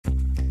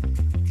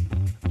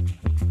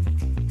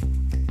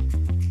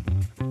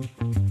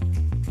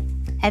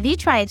Have you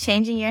tried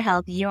changing your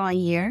health year on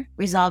year,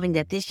 resolving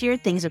that this year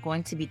things are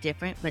going to be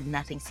different, but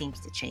nothing seems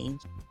to change?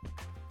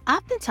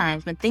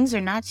 Oftentimes, when things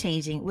are not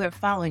changing, we're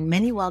following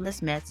many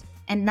wellness myths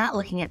and not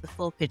looking at the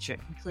full picture,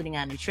 including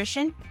our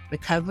nutrition,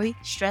 recovery,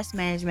 stress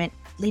management,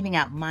 leaving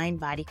out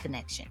mind-body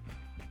connection.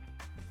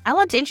 I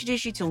want to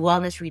introduce you to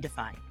Wellness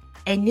Redefined,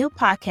 a new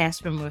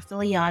podcast from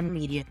Refilion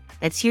Media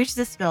that's here to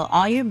dispel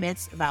all your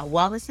myths about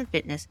wellness and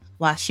fitness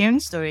while sharing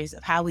stories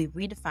of how we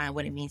redefine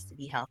what it means to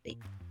be healthy.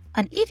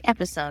 On each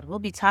episode, we'll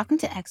be talking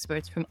to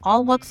experts from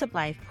all walks of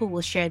life who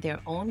will share their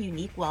own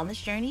unique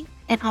wellness journey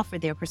and offer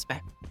their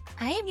perspective.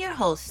 I am your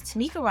host,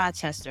 Tamika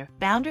Rochester,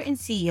 founder and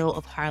CEO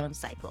of Harlem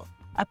Cycle,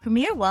 a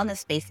premier wellness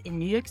space in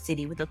New York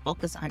City with a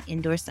focus on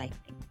indoor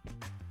cycling.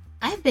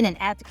 I've been an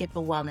advocate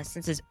for wellness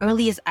since as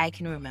early as I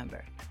can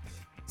remember.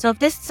 So if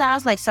this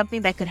sounds like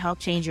something that could help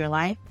change your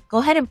life, go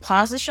ahead and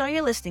pause the show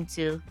you're listening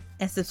to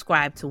and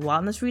subscribe to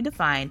Wellness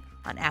Redefined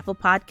on Apple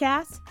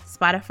Podcasts,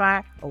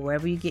 Spotify, or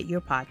wherever you get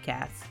your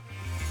podcasts.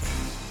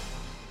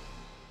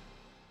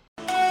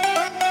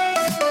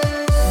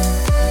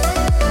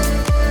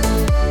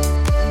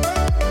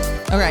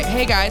 All right,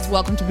 hey guys,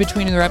 welcome to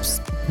Between the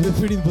Reps.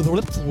 Between the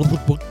Reps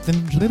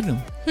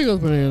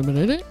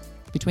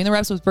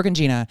with Brooke and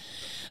Gina.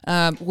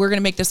 We're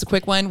gonna make this a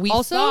quick one. We're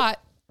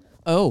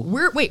in a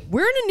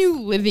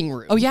new living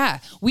room. Oh yeah,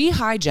 we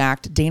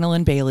hijacked Dana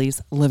Lynn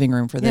Bailey's living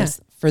room for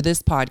this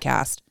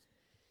podcast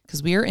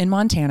because we are in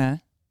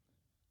Montana.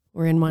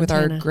 We're in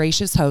Montana with our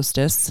gracious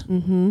hostess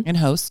and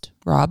host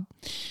Rob.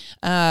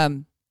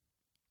 I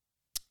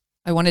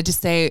wanted to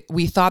say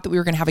we thought that we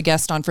were going to have a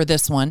guest on for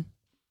this one.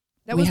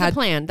 That was the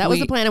plan. And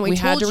we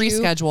had to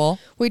reschedule.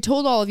 We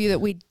told all of you that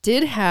we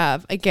did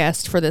have a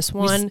guest for this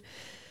one,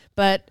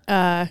 but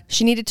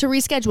she needed to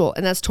reschedule,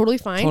 and that's totally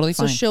fine.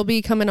 So she'll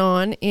be coming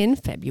on in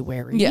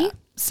February. Yeah.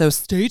 So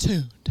stay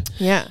tuned.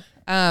 Yeah.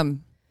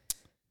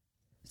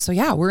 So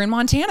yeah, we're in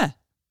Montana.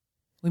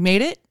 We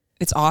made it.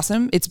 It's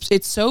awesome.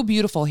 It's so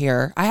beautiful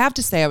here. I have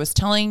to say, I was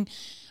telling,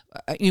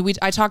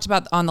 I talked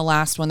about on the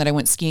last one that I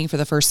went skiing for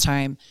the first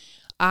time.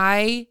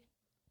 I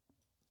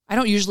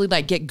don't usually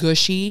get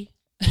gushy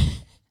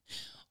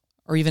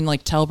or even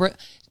tell Brooke.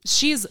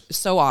 She's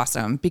so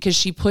awesome because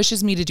she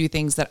pushes me to do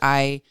things that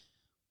I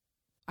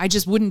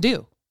just wouldn't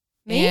do.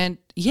 Me? And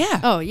yeah.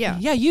 Oh yeah.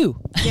 Yeah, you.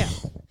 Yeah.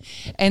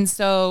 And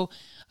so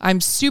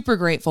I'm super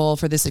grateful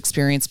for this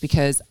experience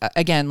because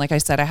again, like I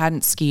said, I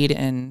hadn't skied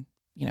in,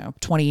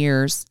 20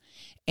 years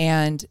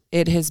and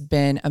it has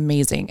been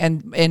amazing.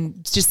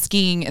 And just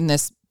skiing in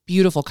this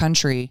beautiful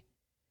country.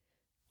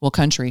 Well,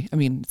 country, I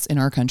mean, it's in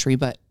our country,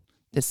 but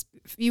this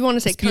you want to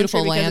say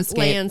beautiful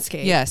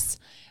landscape. Yes.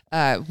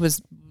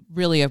 Was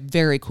really a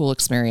very cool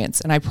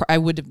experience. And I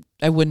wouldn't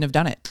have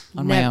done it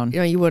on my own.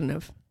 No, you wouldn't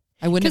have.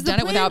 I wouldn't have done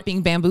it without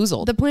being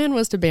bamboozled. The plan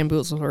was to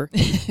bamboozle her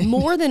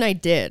more than I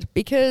did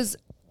because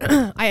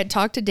I had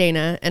talked to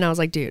Dana and I was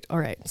like, dude, all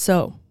right,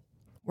 so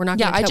we're not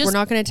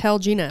going to tell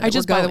Gina. I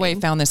just, by the way,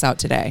 found this out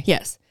today.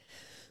 Yes.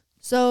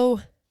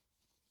 So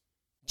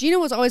Gina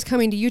was always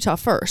coming to Utah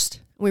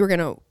first. We were going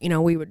to,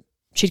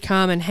 she'd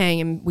come and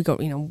hang and we go,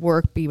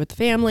 work, be with the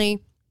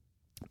family,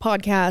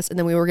 podcast. And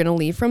then we were going to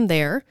leave from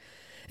there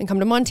and come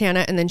to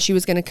Montana. And then she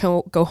was going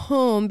to go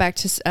home back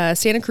to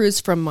Santa Cruz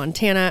from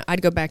Montana.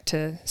 I'd go back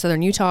to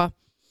Southern Utah.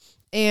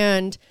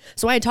 And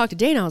so I had talked to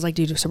Dana. I was like,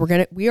 dude, so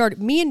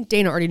me and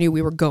Dana already knew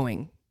we were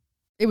going.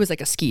 It was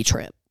like a ski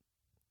trip,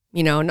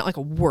 not like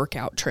a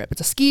workout trip.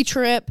 It's a ski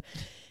trip.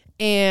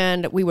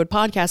 And we would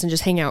podcast and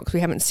just hang out because we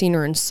haven't seen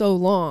her in so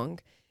long.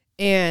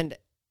 And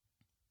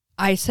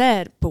I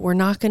said, but we're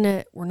not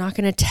gonna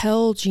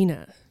tell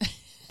Gina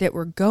that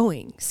we're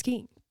going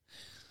skiing.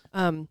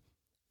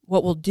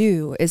 What we'll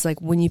do is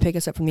when you pick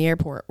us up from the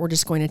airport, we're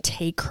just going to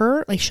take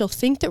her. She'll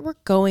think that we're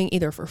going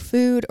either for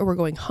food or we're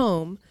going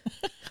home.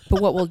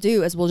 But what we'll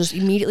do is we'll just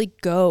immediately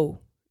go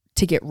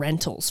to get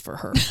rentals for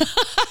her.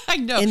 I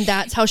know. And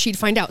that's how she'd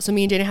find out. So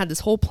me and Dana had this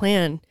whole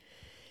plan.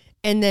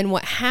 And then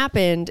what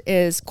happened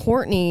is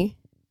Courtney,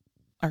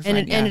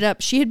 ended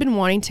up, she had been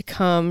wanting to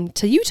come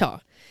to Utah.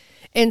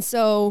 And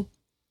so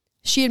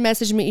she had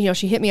messaged me,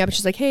 she hit me up and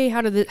she's like, hey,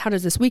 how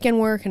does this weekend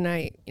work? And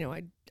I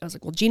was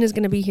like, well, Gina's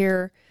going to be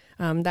here.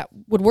 That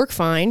would work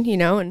fine,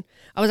 and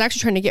I was actually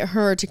trying to get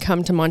her to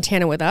come to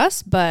Montana with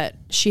us, but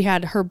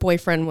her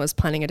boyfriend was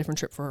planning a different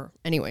trip for her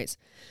anyways.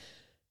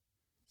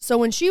 So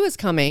when she was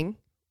coming,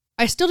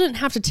 I still didn't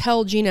have to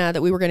tell Gina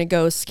that we were going to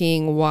go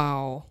skiing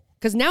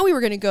because now we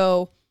were going to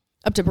go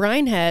up to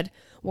Bryan Head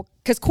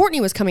because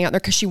Courtney was coming out there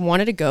because she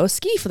wanted to go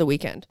ski for the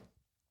weekend.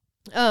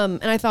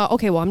 And I thought,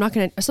 okay, well,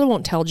 I still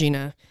won't tell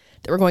Gina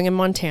that we're going in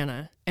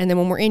Montana. And then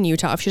when we're in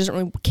Utah, if she doesn't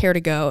really care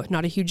to go,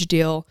 not a huge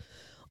deal.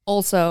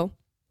 Also,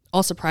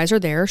 I'll surprise her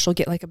there. She'll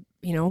get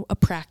a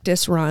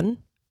practice run.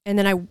 And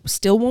then I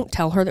still won't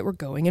tell her that we're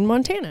going in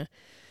Montana.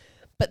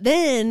 But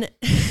then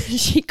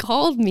she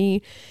called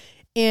me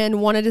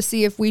and wanted to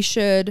see if we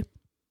should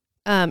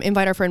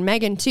invite our friend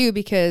Megan too,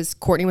 because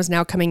Courtney was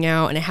now coming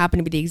out and it happened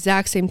to be the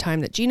exact same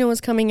time that Gina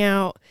was coming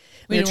out.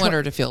 We didn't want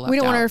her to feel left out. We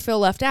didn't want her to feel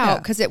left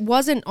out because it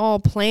wasn't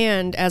all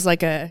planned as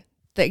the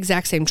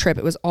exact same trip.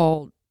 It was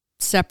all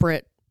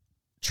separate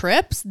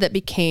trips that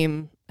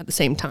became at the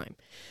same time.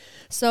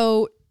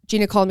 So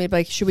Gina called me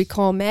like, should we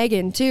call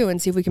Megan too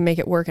and see if we can make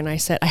it work? And I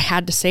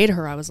had to say to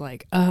her, I was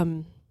like,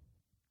 does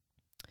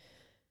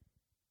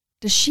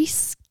she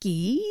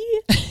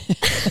ski?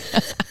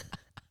 Because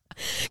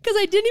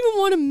I didn't even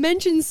want to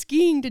mention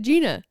skiing to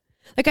Gina.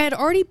 Like I had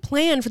already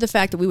planned for the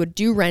fact that we would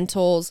do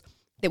rentals,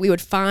 that we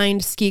would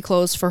find ski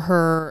clothes for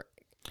her.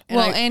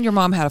 And your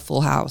mom had a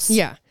full house.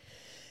 Yeah.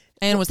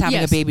 And was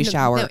having a baby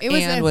shower. No, it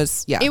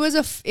was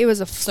a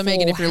full So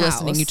Megan, if you're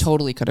listening, you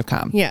totally could have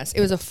come. Yes,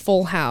 it was a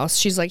full house.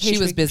 She's like, hey, she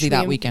was busy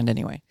that weekend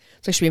anyway.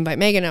 So should we invite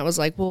Megan? I was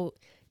like, well,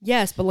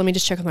 yes, but let me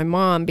just check with my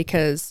mom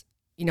because,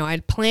 you know, I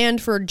had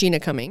planned for Gina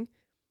coming.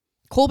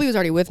 Colby was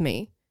already with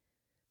me.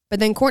 But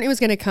then Courtney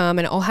was going to come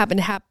and it all happened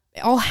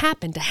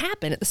to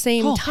happen at the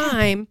same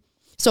time.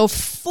 So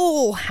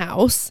full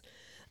house.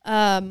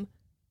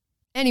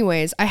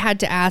 Anyways, I had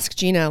to ask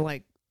Gina,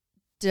 like,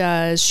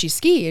 does she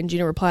ski? And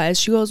Gina replies,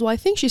 she goes, well, I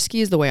think she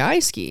skis the way I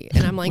ski.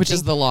 And I'm like, which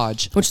is the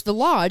lodge.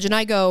 And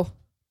I go,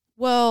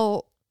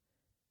 well,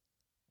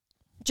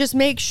 just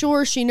make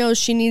sure she knows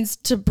she needs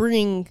to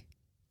bring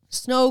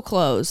snow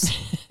clothes.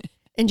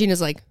 And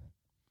Gina's like,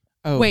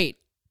 oh, wait,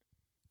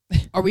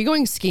 are we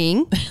going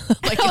skiing?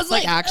 I was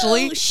like,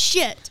 actually? Oh,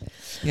 shit.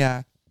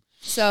 Yeah.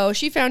 So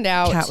she found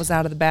out. Cat was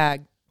out of the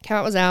bag.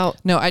 Cat was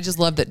out. No, I just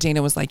love that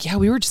Dana was like, yeah,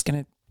 we were just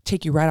going to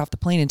take you right off the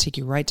plane and take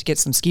you right to get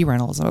some ski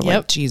rentals. I was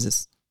like,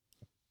 Jesus.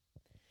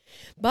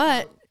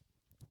 But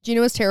Gina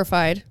was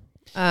terrified.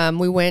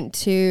 We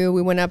went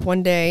up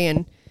one day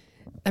and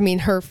I mean,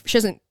 she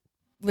hasn't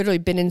literally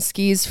been in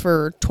skis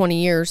for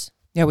 20 years.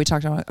 Yeah, we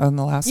talked about it on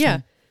the last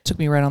one. Took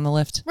me right on the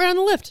lift. Right on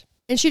the lift.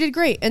 And she did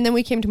great. And then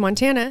we came to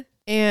Montana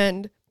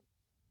and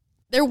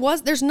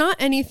there's not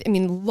anything, I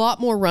mean, a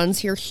lot more runs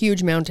here,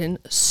 huge mountain,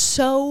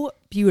 so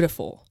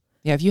beautiful.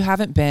 Yeah, if you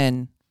haven't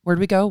been, where'd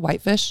we go?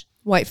 Whitefish?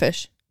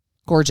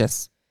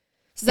 Gorgeous.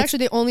 This is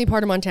actually the only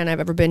part of Montana I've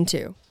ever been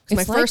to.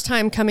 My first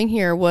time coming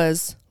here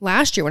was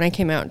last year when I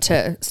came out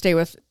to stay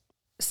with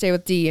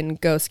Dee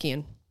and go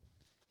skiing.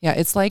 Yeah,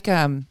 it's like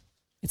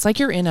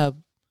you're in a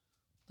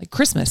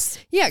Christmas.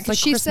 Yeah, because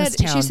she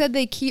said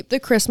they keep the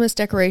Christmas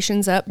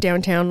decorations up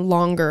downtown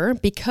longer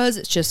because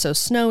it's just so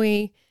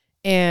snowy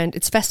and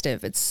it's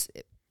festive. It's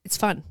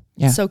fun.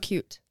 Yeah. It's so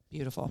cute.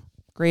 Beautiful.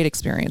 Great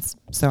experience.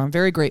 So I'm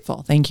very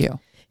grateful. Thank you.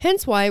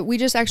 Hence why we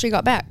just actually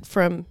got back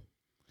from.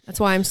 That's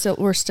why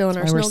we're still in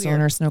our snow gear. We're still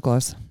in our snow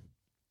clothes.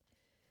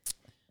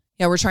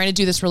 Yeah, we're trying to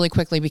do this really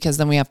quickly because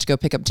then we have to go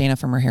pick up Dana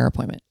from her hair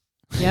appointment.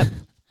 Yep.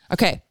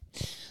 Okay.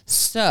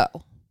 So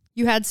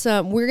you had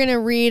we're going to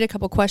read a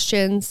couple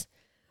questions.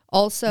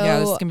 Also, yeah,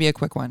 this is going to be a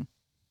quick one.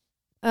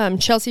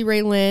 Chelsea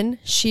Ray Lynn,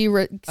 she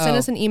sent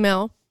us an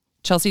email.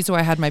 Chelsea, so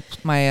I had my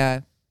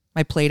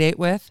play date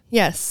with.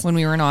 Yes. When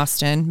we were in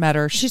Austin, met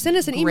her. She sent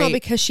us an email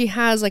because she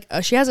has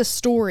a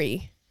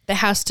story that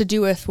has to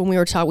do with when we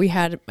were talking. We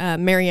had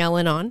Mary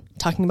Ellen on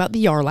talking about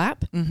the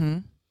Yarlap. Mm-hmm.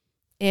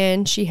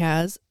 And she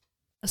has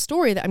a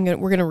story that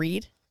we're going to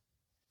read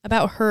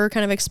about her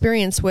kind of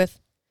experience with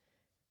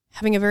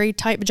having a very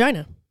tight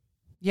vagina.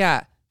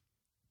 Yeah.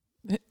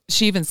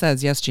 She even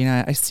says, yes,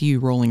 Gina, I see you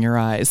rolling your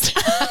eyes.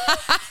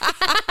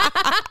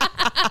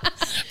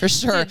 For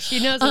sure.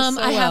 She knows us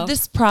so I have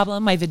this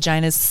problem. My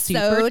vagina's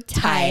super so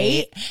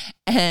tight.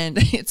 And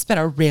it's been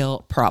a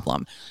real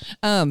problem.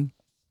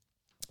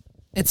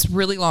 It's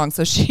really long.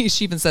 So she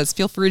even says,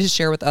 feel free to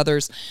share with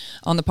others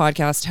on the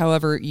podcast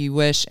however you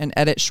wish and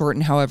edit,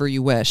 shorten however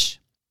you wish.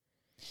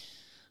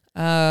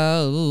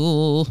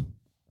 Oh.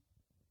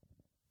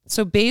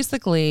 So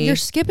basically, you're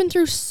skipping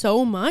through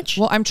so much.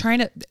 Well, I'm trying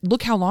to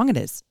look how long it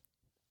is.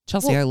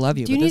 Chelsea, I love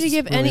you. Do you need to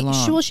give any?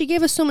 Well, she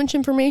gave us so much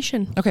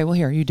information. Okay, well,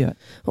 here, you do it.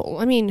 Well,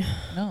 I mean,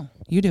 no,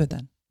 you do it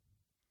then.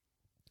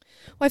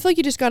 Well, I feel like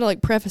you just got to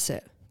preface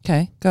it.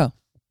 Okay, go.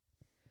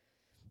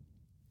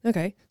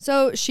 Okay,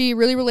 so she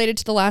really related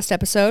to the last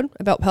episode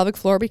about pelvic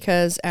floor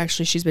because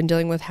actually she's been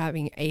dealing with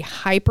having a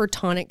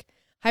hypertonic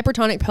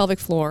pelvic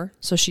floor.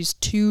 So she's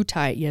too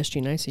tight. Yes,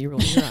 Gina, I see you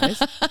rolling your eyes.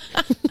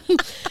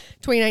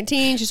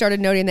 2019, she started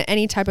noting that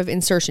any type of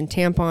insertion,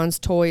 tampons,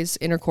 toys,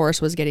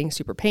 intercourse was getting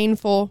super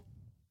painful.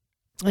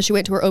 She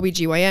went to her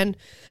OBGYN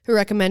who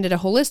recommended a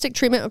holistic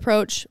treatment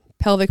approach,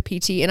 pelvic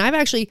PT. And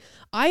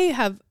I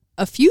have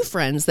a few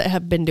friends that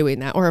have been doing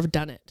that or have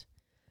done it.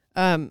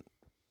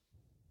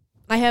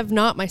 I have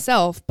not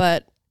myself,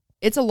 but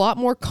it's a lot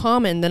more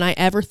common than I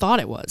ever thought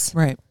it was.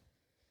 Right.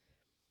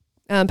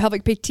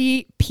 Pelvic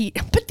PT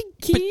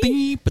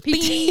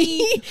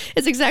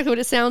is exactly what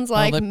it sounds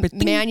like.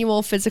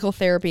 Manual physical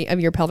therapy of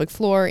your pelvic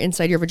floor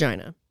inside your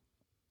vagina.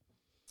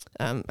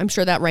 I'm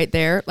sure that right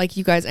there,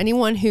 you guys,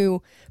 anyone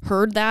who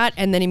heard that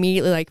and then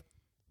immediately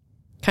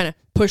kind of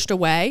pushed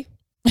away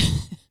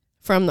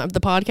from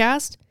the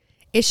podcast,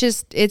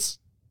 it's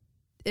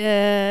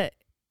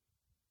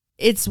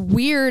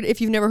weird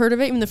if you've never heard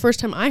of it. Even the first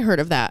time I heard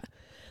of that,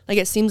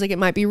 it seems like it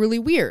might be really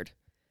weird,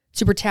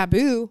 super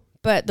taboo.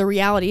 But the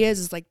reality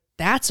is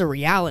that's a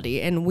reality.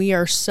 And we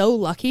are so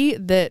lucky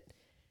that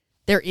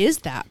there is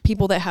that.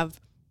 People that have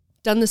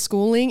done the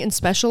schooling and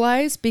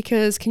specialized,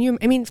 because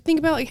think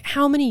about like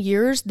how many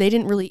years they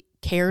didn't really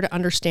care to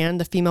understand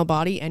the female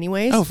body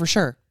anyways. Oh, for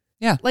sure.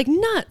 Yeah. Like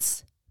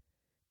nuts.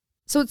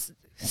 So it's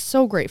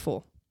so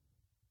grateful.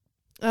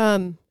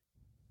 The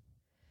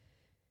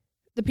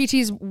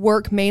PTs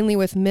work mainly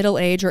with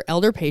middle-aged or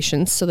elder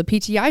patients. So the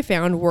PT I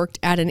found worked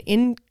at an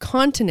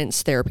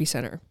incontinence therapy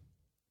center,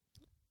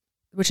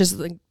 which is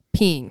like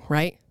peeing,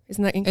 right?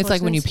 Isn't that incontinence? It's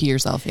like when you pee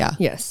yourself, yeah.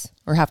 Yes.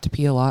 Or have to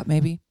pee a lot,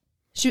 maybe.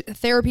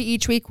 Therapy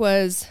each week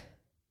was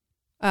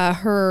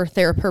her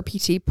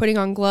PT putting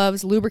on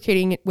gloves,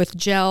 lubricating it with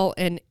gel,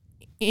 and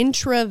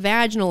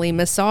intravaginally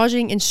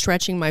massaging and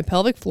stretching my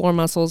pelvic floor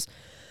muscles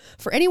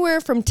for anywhere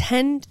from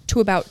 10 to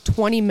about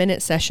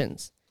 20-minute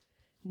sessions.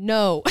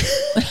 No.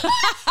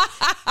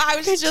 I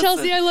was just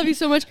Chelsea, I love you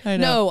so much.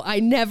 No, I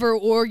never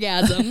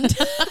orgasmed.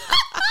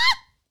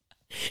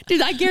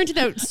 Dude, I guarantee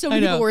that so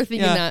many people were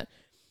thinking that.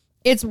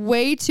 It's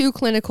way too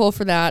clinical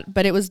for that,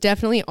 but it was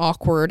definitely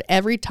awkward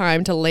every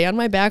time to lay on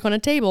my back on a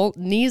table,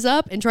 knees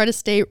up, and try to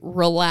stay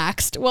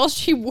relaxed while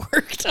she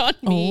worked on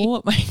me.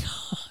 Oh my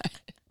God.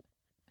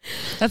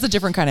 That's a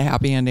different kind of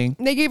happy ending.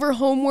 They gave her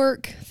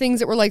homework, things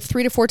that were like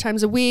 3 to 4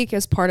 times a week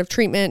as part of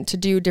treatment to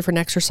do different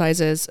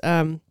exercises.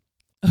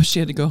 She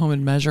had to go home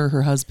and measure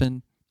her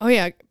husband. Oh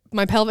yeah.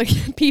 My pelvic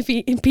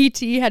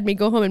PT had me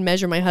go home and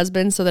measure my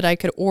husband so that I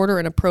could order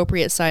an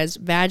appropriate sized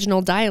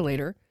vaginal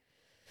dilator.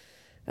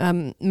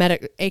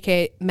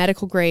 aka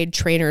medical grade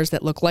trainers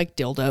that look like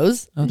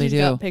dildos. Oh, they do.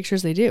 Got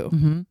pictures, they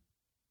do.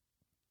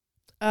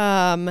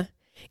 Mm-hmm.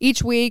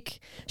 Each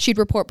week she'd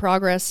report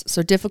progress.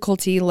 So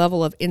difficulty,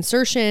 level of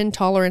insertion,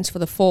 tolerance for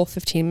the full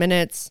 15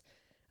 minutes.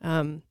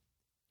 The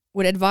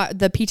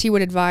PT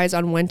would advise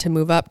on when to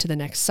move up to the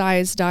next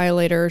size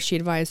dilator. She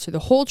advised through the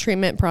whole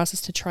treatment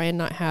process to try and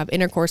not have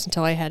intercourse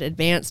until I had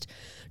advanced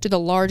to the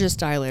largest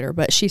dilator.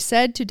 But she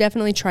said to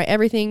definitely try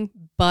everything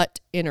but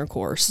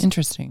intercourse.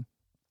 Interesting.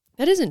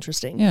 That is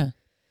interesting. Yeah.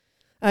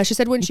 She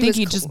said when you she think was...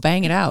 you'd just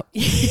bang it out.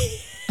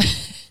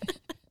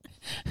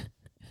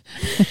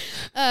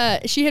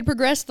 She had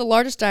progressed the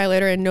largest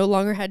dilator and no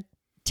longer had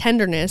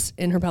tenderness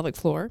in her pelvic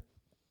floor.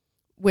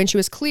 When she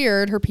was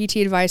cleared, her PT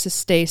advised to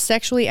stay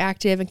sexually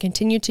active and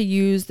continue to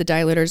use the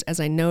dilators as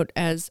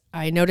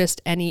I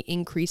noticed any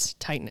increased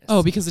tightness.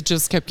 Oh, because it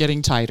just kept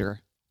getting tighter.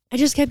 I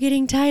just kept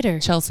getting tighter.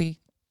 Chelsea,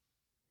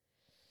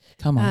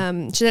 come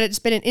on. She said it's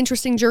been an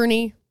interesting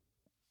journey.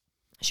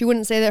 She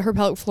wouldn't say that her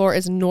pelvic floor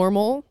is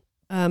normal,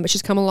 but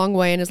she's come a long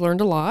way and has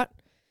learned a lot.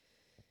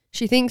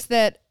 She thinks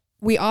that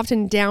we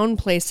often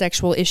downplay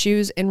sexual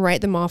issues and write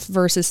them off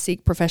versus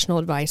seek professional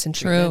advice and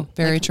treatment.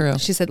 True, very true.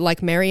 She said,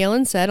 like Mary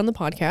Ellen said on the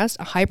podcast,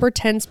 a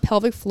hypertense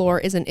pelvic floor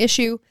is an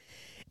issue,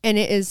 and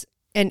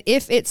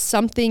if it's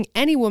something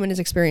any woman is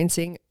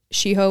experiencing,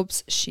 I hope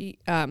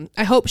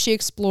she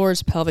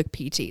explores pelvic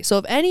PT. So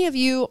if any of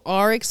you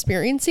are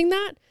experiencing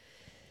that,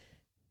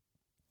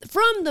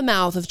 from the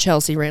mouth of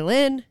Chelsea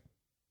Raylin,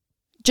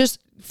 just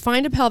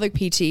find a pelvic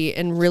PT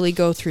and really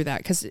go through that,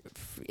 because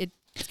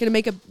it's going to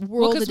make a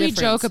world of difference. Because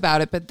we joke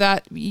about it, but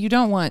that you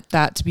don't want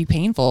that to be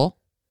painful.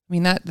 I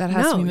mean, that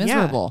has to be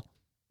miserable. Yeah.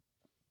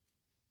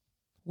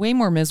 Way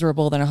more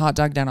miserable than a hot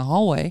dog down a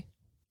hallway.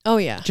 Oh,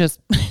 yeah. Just.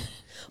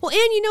 Well, and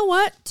you know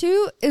what,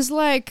 too, is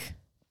like,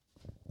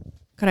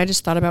 God, I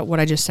just thought about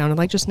what I just sounded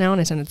like just now, and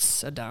I sounded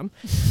so dumb.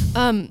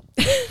 Hey,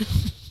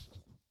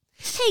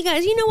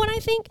 guys, you know what I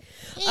think?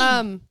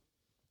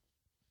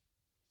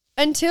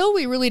 Until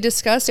we really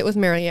discussed it with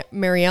Mary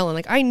Ellen,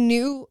 like I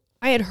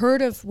had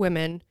heard of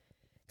women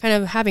kind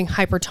of having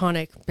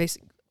hypertonic,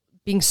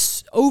 being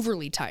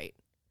overly tight.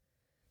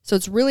 So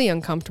it's really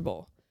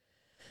uncomfortable.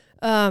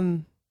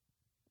 But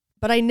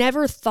I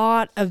never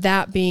thought of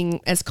that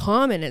being as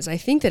common as I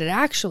think that it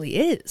actually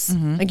is.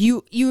 Mm-hmm. Like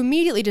you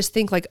immediately just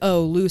think like,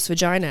 oh, loose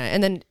vagina.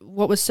 And then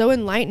what was so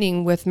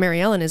enlightening with Mary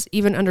Ellen is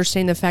even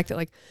understanding the fact that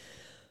like,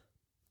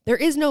 there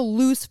is no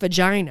loose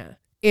vagina.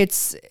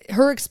 It's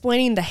her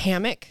explaining the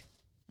hammock,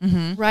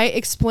 mm-hmm. right?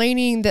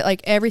 Explaining that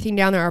like everything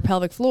down there, our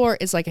pelvic floor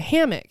is like a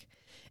hammock.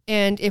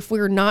 And if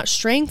we're not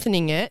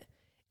strengthening it,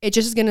 it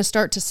just is going to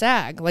start to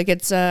sag. Like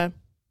it's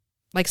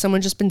like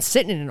someone's just been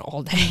sitting in it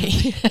all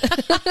day.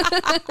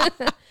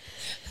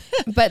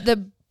 But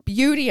the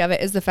beauty of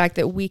it is the fact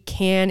that we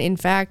can, in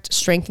fact,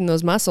 strengthen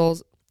those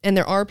muscles. And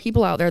there are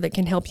people out there that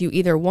can help you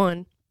either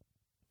one,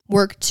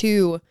 work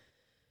to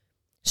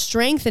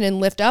strengthen and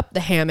lift up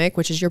the hammock,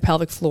 which is your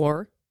pelvic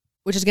floor,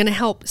 which is going to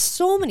help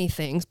so many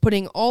things,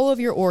 putting all of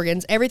your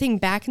organs, everything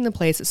back in the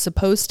place it's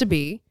supposed to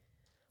be,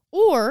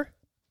 or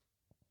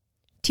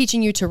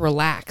teaching you to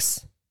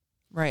relax.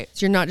 Right.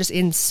 So you're not just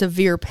in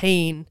severe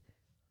pain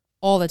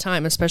all the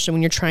time, especially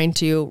when you're trying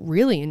to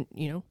really,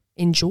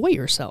 enjoy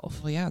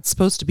yourself. Well, yeah, it's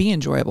supposed to be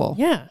enjoyable.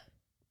 Yeah.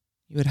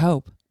 You would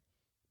hope.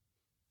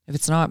 If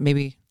it's not,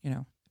 maybe, if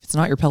it's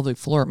not your pelvic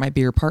floor, it might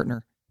be your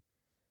partner.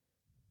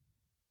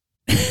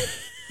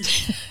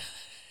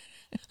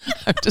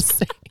 I'm just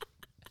saying.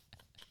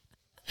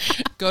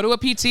 Go to a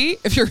PT.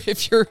 If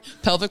your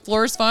pelvic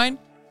floor is fine,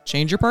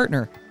 change your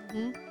partner.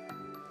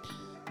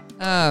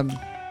 Mm-hmm.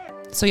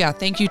 So yeah,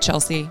 thank you,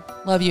 Chelsea.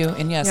 Love you.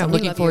 And yes, Yeah, I'm we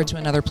looking love forward you. to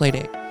another play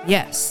date.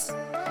 Yes.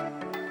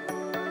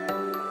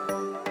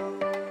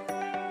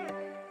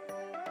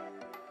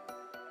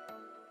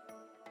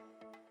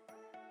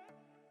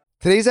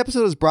 Today's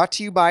episode is brought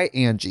to you by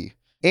Angie.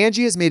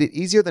 Angie has made it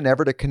easier than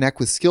ever to connect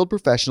with skilled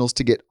professionals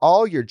to get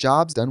all your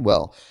jobs done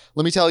well.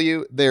 Let me tell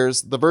you,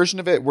 there's the version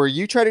of it where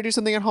you try to do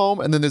something at home,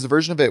 and then there's a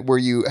version of it where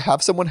you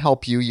have someone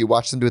help you, you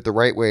watch them do it the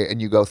right way,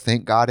 and you go,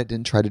 thank God I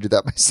didn't try to do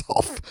that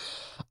myself.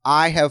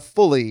 I have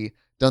fully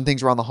done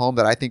things around the home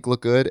that I think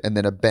look good, and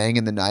then a bang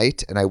in the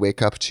night, and I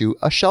wake up to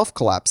a shelf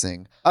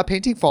collapsing, a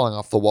painting falling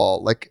off the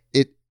wall.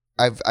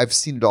 I've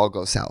seen it all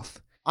go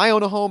south. I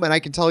own a home, and I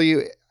can tell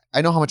you,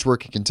 I know how much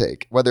work it can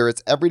take. Whether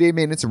it's everyday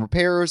maintenance and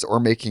repairs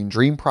or making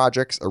dream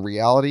projects a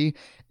reality,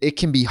 it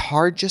can be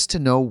hard just to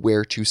know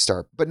where to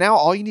start. But now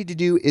all you need to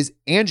do is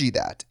Angie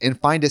that and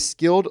find a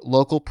skilled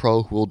local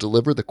pro who will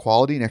deliver the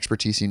quality and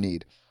expertise you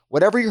need.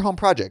 Whatever your home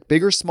project,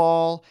 big or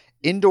small,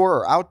 indoor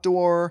or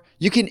outdoor,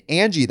 you can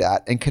Angie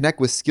that and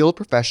connect with skilled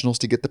professionals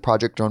to get the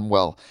project done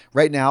well.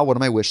 Right now, one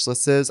of my wish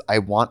lists is I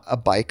want a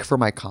bike for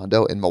my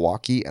condo in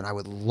Milwaukee, and I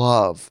would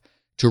love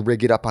to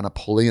rig it up on a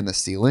pulley in the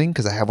ceiling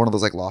because I have one of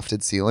those like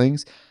lofted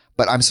ceilings,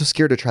 but I'm so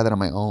scared to try that on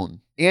my own.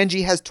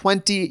 Angie has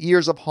 20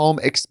 years of home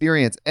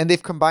experience, and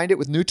they've combined it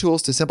with new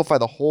tools to simplify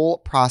the whole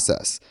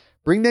process.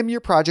 Bring them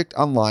your project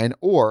online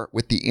or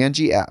with the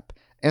Angie app.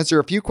 Answer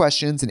a few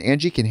questions and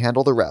Angie can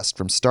handle the rest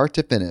from start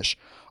to finish,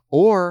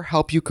 or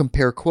help you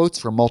compare quotes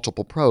from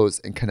multiple pros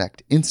and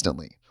connect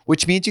instantly,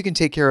 which means you can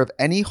take care of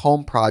any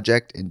home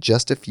project in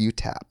just a few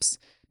taps.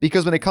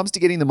 Because when it comes to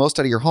getting the most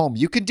out of your home,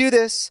 you can do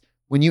this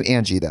when you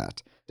Angie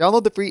that.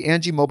 Download the free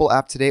Angie mobile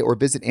app today or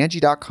visit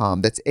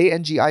Angie.com. That's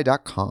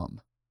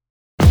ANGI.com.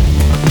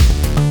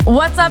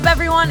 What's up,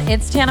 everyone?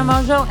 It's Tana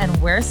Mojo, and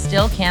we're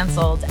still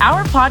canceled.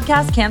 Our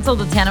podcast, Canceled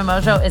with Tana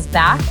Mojo, is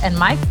back, and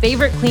my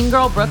favorite clean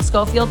girl, Brooke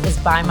Schofield, is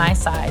by my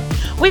side.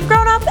 We've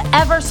grown up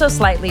ever so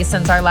slightly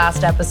since our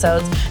last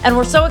episodes, and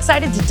we're so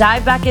excited to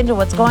dive back into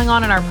what's going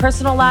on in our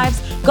personal lives,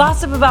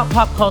 gossip about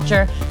pop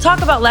culture,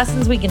 talk about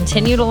lessons we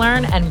continue to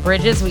learn, and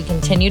bridges we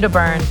continue to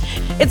burn.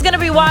 It's going to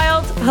be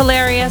wild,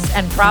 hilarious,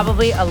 and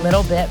probably a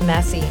little bit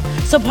messy.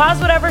 So pause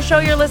whatever show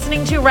you're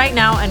listening to right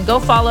now and go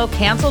follow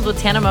Canceled with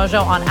Tana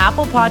Mojo on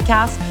Apple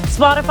Podcasts,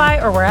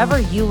 Spotify, or wherever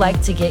you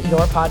like to get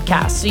your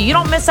podcasts, so you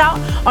don't miss out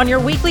on your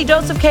weekly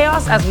dose of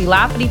chaos as we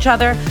laugh at each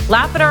other,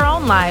 laugh at our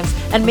own lives,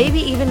 and maybe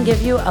even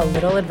give you a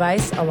little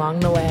advice along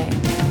the way.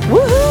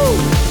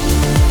 Woohoo!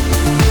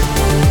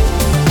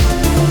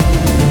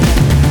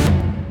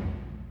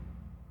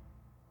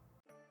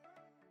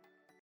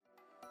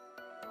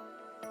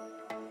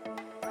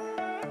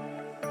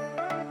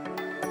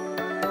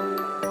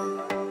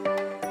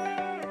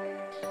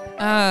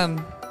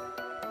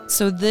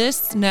 So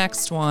this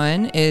next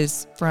one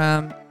is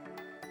from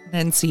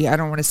Nancy. I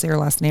don't want to say her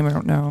last name. I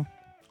don't know.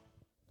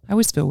 I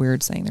always feel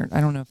weird saying that.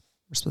 I don't know if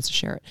we're supposed to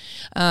share it.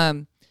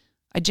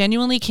 I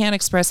genuinely can't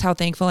express how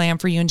thankful I am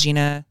for you and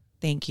Gina.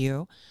 Thank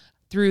you.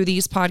 Through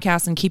these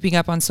podcasts and keeping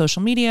up on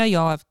social media,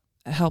 y'all have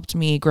helped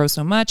me grow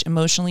so much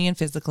emotionally and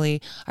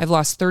physically. I've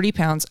lost 30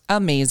 pounds.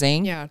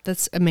 Amazing. Yeah,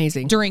 that's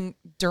amazing. During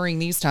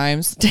these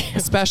times,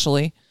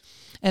 especially.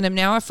 And I'm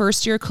now a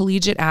first-year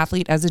collegiate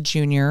athlete as a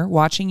junior.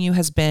 Watching you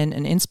has been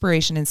an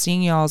inspiration, and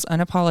seeing y'all's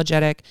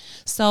unapologetic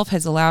self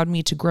has allowed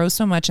me to grow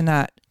so much in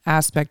that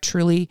aspect.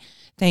 Truly,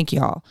 thank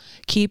y'all.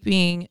 Keep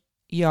being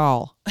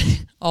y'all.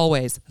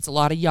 Always. That's a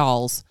lot of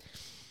y'alls.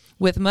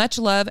 With much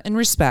love and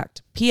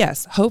respect.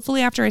 P.S.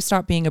 Hopefully after I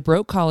stop being a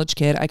broke college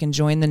kid, I can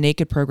join the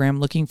Naked program.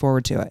 Looking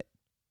forward to it.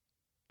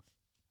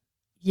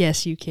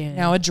 Yes, you can.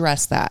 Now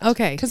address that.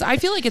 Okay. Because I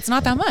feel like it's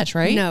not that much,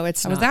 right? No,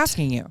 it's not. I was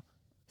asking you.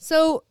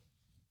 So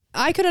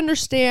I could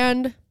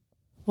understand.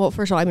 Well,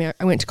 first of all, I mean,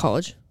 I went to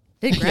college.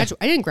 I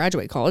didn't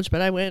graduate college,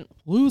 but I went.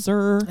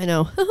 Loser. I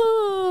know.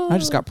 I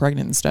just got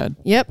pregnant instead.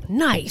 Yep.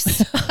 Nice.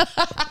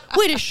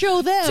 Way to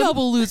show them.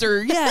 Double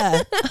loser.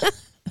 Yeah.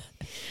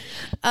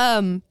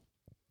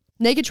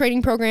 Naked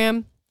training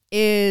program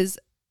is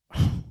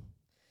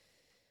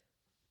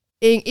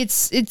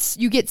it's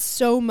you get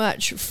so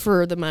much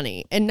for the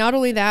money. And not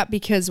only that,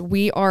 because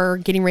we are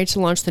getting ready to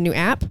launch the new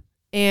app.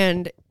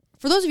 And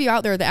for those of you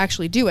out there that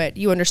actually do it,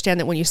 you understand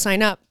that when you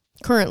sign up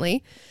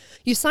currently,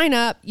 you sign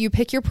up, you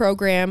pick your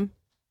program,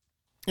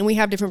 and we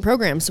have different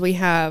programs. So we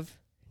have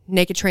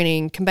naked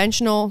training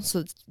conventional. So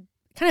it's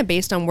kind of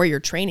based on where you're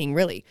training,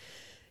 really.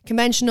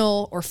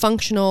 Conventional or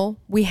functional.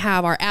 We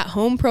have our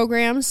at-home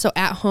programs. So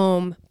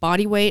at-home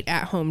body weight,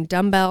 at-home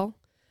dumbbell.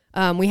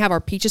 We have our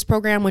Peaches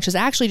program, which has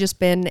actually just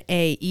been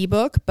a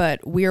ebook,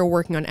 but we are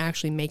working on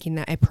actually making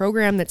that a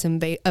program that's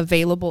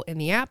available in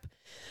the app.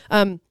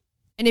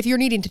 And if you're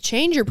needing to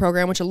change your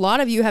program, which a lot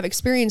of you have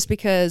experienced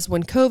because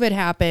when COVID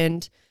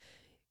happened,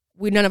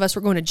 none of us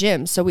were going to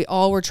gyms. So we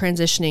all were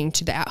transitioning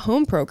to the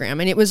at-home program.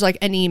 And it was like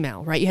an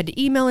email, right? You had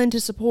to email into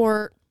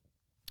support.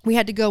 We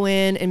had to go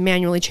in and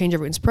manually change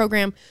everyone's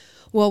program.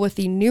 Well, with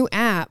the new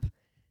app,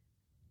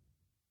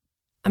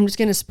 I'm just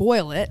going to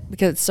spoil it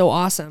because it's so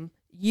awesome.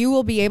 You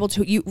will be able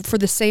to, for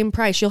the same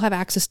price, you'll have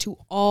access to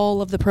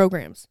all of the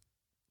programs.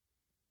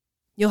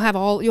 You'll have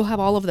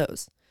all of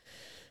those.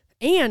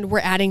 And we're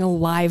adding a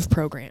live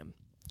program.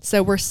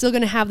 So we're still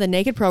going to have the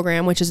naked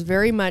program, which is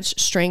very much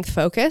strength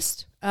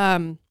focused.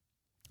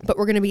 But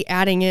we're going to be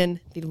adding in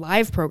the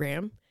live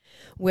program,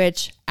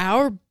 which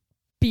our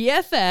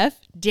BFF,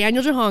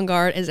 Daniel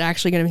Jahangard, is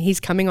actually he's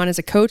coming on as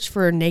a coach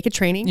for naked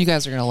training. You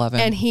guys are going to love him.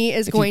 And he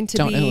is going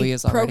to be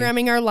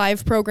programming our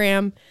live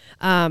program.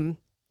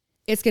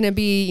 It's going to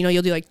be,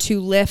 you'll do like 2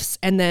 lifts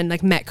and then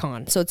like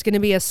Metcon. So it's going to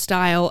be a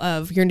style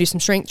of, you're going to do some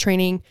strength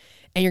training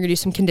and you're going to do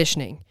some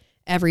conditioning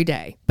every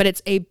day. But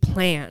it's a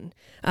plan.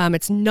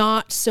 It's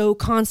not so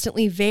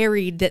constantly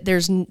varied that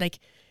there's like,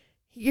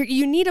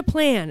 you need a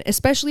plan,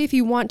 especially if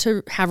you want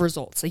to have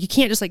results. Like you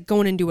can't just like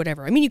go in and do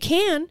whatever. I mean, you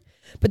can,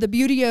 but the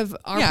beauty of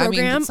our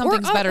program,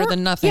 something's better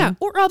than nothing. Yeah,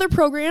 or other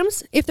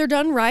programs, if they're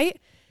done right,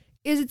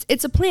 is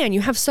it's a plan.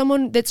 You have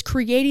someone that's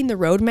creating the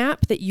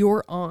roadmap that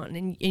you're on,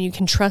 and you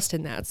can trust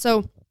in that.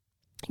 So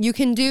you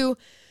can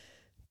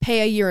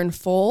pay a year in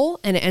full,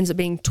 and it ends up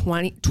being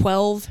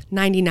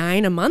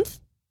 $12.99 a month.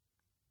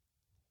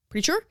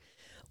 Pretty sure,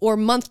 or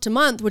month to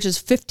month, which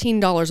is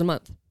 $15 a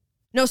month.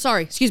 No,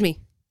 sorry, excuse me.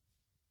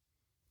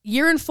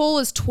 Year in full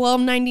is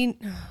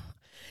 $12.90.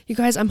 You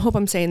guys, I hope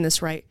I'm saying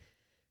this right.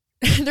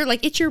 They're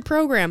like, it's your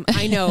program.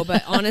 I know,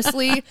 but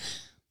honestly,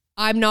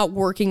 I'm not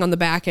working on the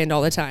back end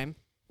all the time.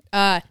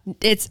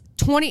 It's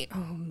 $20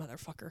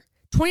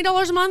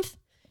 a month.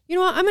 You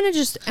know what? I'm going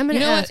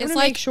to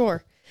make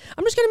sure.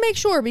 I'm just going to make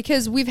sure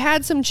because we've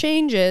had some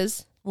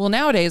changes. Well,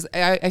 nowadays,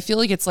 I feel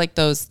like it's like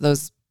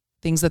those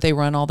things that they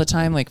run all the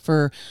time, like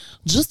for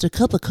just a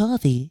cup of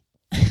coffee.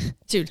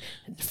 Dude,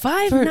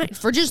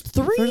 for just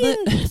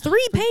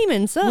three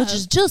payments. Which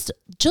is just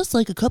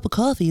like a cup of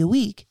coffee a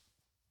week.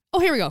 Oh,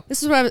 here we go.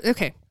 This is what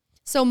okay.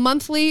 So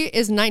monthly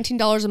is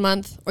 $19 a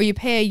month, or you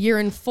pay a year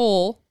in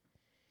full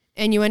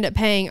and you end up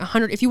paying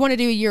 $100. If you want to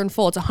do a year in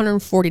full, it's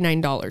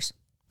 $149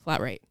 flat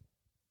rate,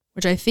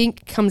 which I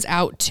think comes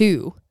out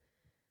to,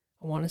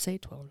 I want to say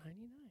 $12.99.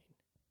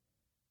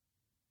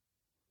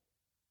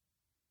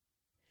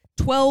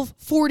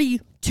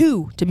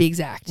 $12.42 to be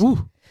exact.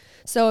 Ooh.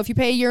 So if you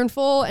pay a year in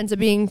full, it ends up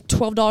being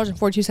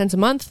 $12.42 a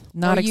month.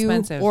 Not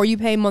expensive. Or you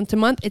pay month to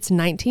month, it's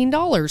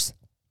 $19.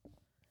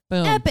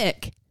 Boom.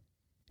 Epic.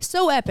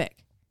 So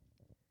epic.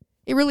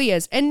 It really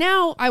is. And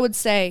now I would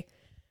say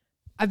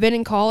I've been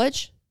in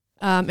college,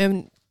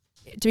 and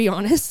to be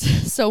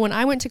honest, so when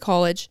I went to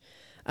college,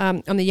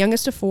 I'm the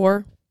youngest of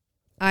 4.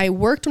 I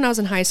worked when I was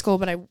in high school,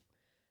 but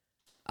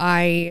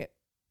I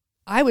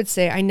would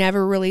say I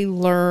never really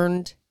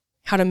learned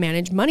how to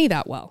manage money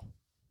that well.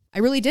 I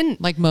really didn't.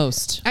 Like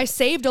most. I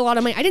saved a lot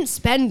of money. I didn't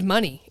spend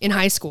money in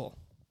high school.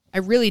 I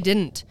really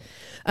didn't.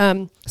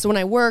 So when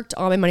I worked,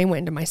 all my money went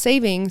into my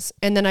savings,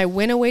 and then I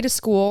went away to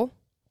school,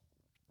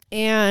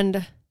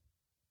 and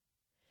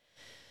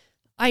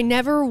I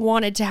never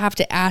wanted to have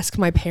to ask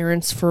my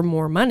parents for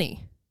more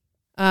money.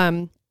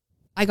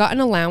 I got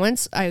an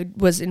allowance. I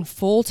was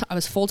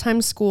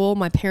full-time school.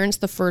 My parents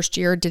the first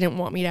year didn't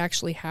want me to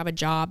actually have a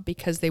job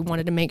because they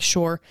wanted to make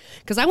sure,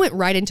 because I went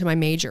right into my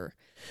major.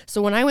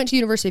 So when I went to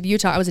University of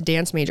Utah, I was a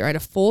dance major. I had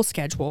a full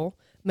schedule.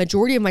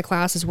 Majority of my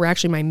classes were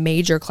actually my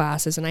major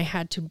classes, and I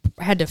had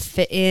to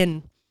fit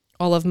in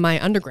all of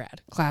my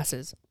undergrad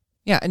classes.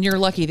 Yeah, and you're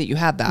lucky that you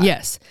had that.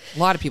 Yes. A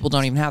lot of people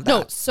don't even have that.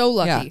 No, so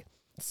lucky. Yeah.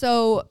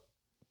 So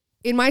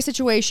in my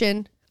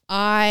situation,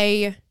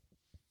 I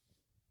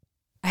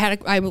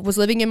was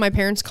living in my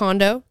parents'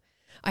 condo.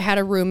 I had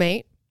a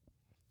roommate.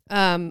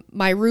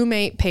 My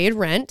roommate paid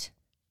rent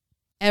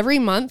every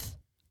month.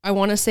 I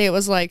want to say it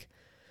was like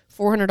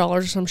 $400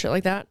 or some shit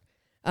like that.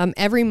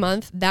 Every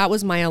month, that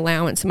was my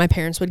allowance that my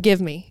parents would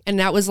give me. And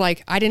that was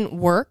like, I didn't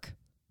work.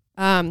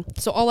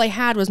 So all I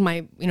had was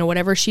my,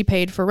 whatever she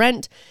paid for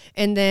rent.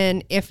 And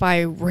then if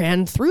I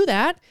ran through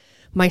that,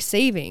 my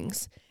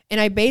savings. And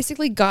I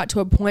basically got to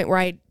a point where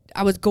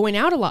I was going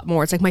out a lot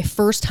more. It's like my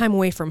first time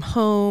away from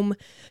home,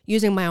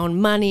 using my own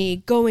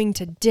money, going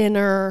to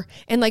dinner.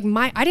 And like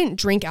I didn't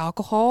drink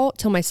alcohol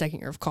till my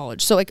second year of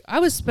college. So like I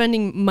was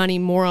spending money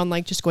more on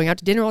like just going out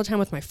to dinner all the time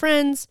with my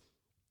friends,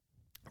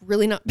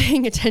 really not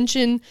paying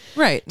attention.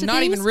 Right. To not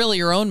things. even really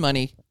your own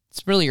money.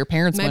 It's really your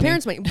parents' money. My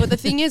parents' money. But the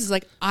thing is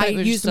like I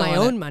used my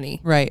own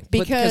money. Right.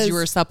 Because you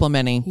were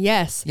supplementing.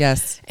 Yes.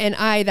 Yes. And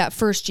that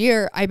first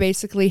year, I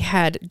basically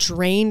had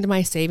drained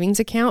my savings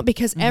account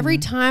because every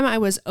time I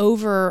was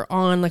over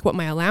on like what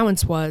my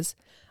allowance was,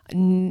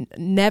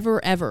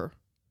 never ever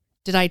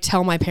did I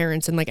tell my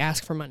parents and like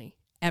ask for money.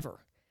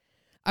 Ever.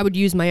 I would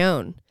use my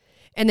own.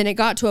 And then it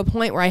got to a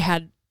point where I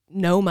had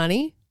no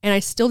money and I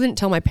still didn't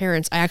tell my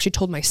parents. I actually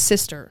told my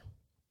sister.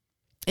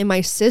 And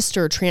my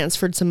sister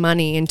transferred some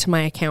money into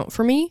my account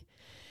for me.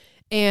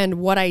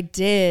 And what I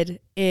did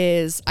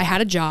is I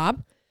had a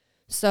job.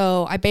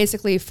 So I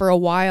basically, for a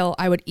while,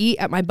 I would eat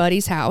at my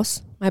buddy's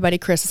house, my buddy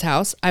Chris's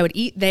house. I would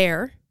eat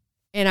there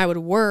and I would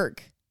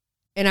work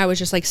and I was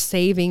just like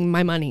saving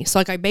my money. So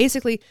like I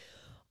basically,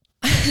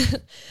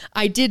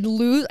 I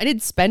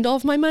did spend all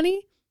of my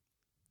money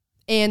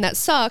And that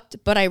sucked,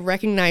 but I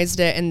recognized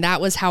it. And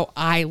that was how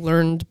I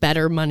learned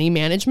better money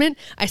management.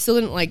 I still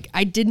didn't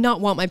I did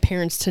not want my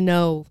parents to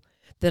know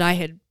that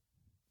I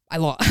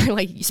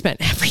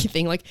spent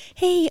everything. Like,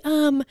 hey,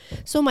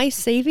 so my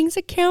savings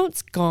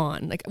account's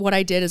gone. Like what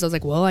I did is I was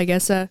like, well, I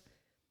guess, I'll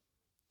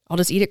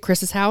just eat at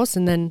Chris's house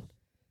and then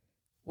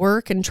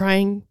work and try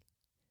and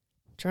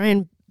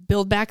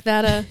build back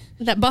that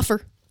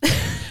buffer,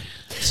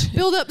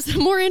 build up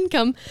some more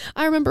income.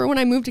 I remember when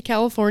I moved to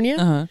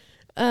California,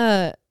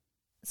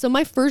 so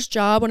my first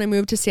job when I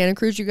moved to Santa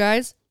Cruz, you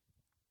guys,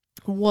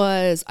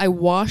 was I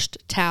washed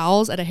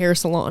towels at a hair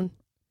salon.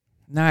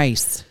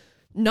 Nice.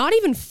 Not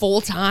even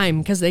full time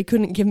because they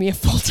couldn't give me a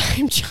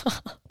full-time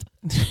job.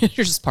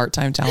 You're just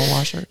part-time towel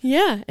washer.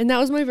 Yeah. And that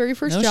was my very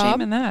first job. No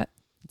shame in that.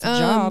 It's a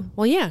job.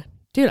 Well, yeah,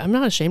 dude, I'm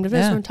not ashamed of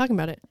it. So I'm talking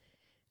about it.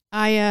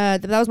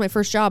 That was my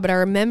first job, but I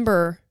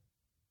remember,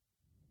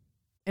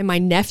 and my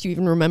nephew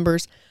even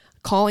remembers,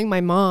 calling my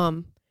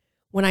mom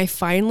when I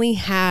finally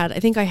had,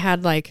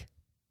 I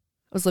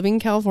was living in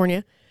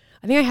California.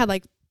 I think I had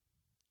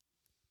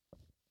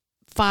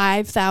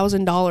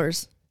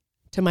 $5,000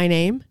 to my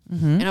name.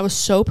 And I was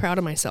so proud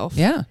of myself.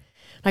 Yeah.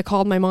 I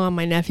called my mom,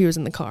 my nephew was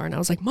in the car, and I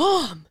was like,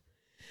 Mom,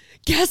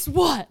 guess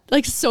what?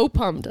 So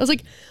pumped. I was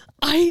like,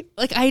 I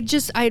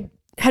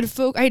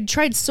had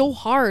tried so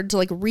hard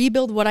to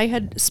rebuild what I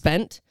had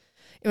spent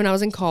when I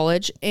was in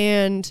college.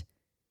 And,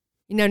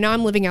 now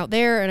I'm living out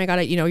there and I got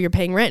to, you're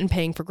paying rent and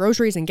paying for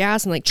groceries and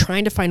gas and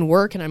trying to find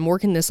work. And I'm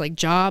working this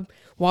job,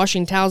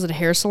 washing towels at a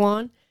hair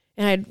salon.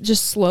 And I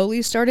just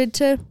slowly started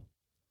to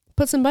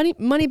put some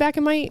money back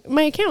in my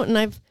account.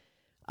 And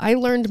I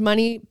learned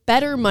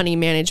better money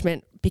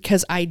management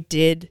because I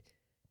did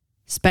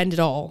spend it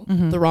all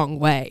the wrong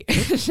way. I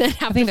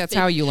think that's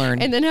how you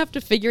learn. And then have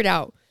to figure it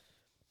out.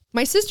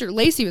 My sister,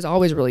 Lacey, was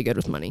always really good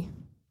with money.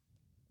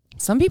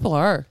 Some people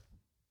are.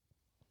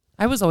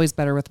 I was always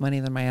better with money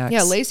than my ex.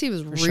 Yeah, Lacey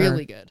was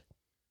really good.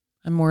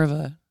 I'm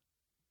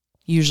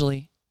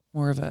usually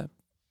more of a,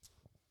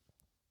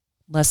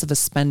 less of a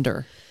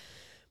spender.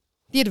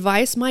 The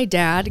advice my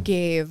dad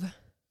gave,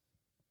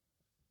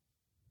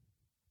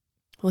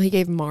 he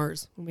gave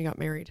Mars when we got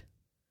married.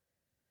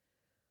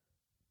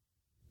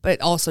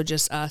 But also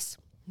just us.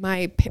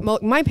 My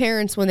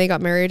parents, when they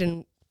got married,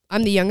 and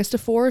I'm the youngest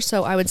of four,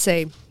 so I would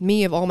say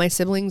me, of all my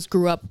siblings,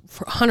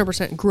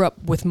 100% grew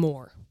up with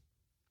more.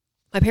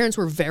 My parents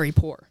were very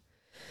poor.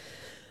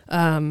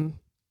 Yeah,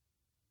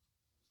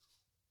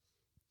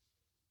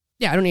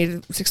 I don't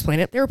need to explain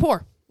it. They were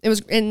poor.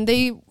 It's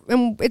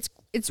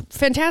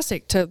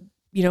fantastic to,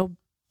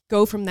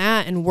 go from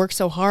that and work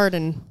so hard,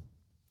 and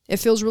it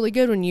feels really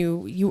good when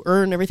you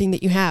earn everything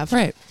that you have.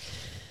 Right.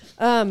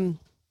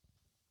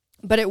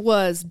 But it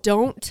was,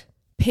 don't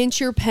pinch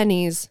your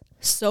pennies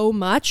so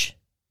much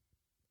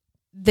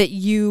that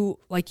you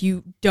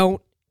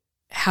don't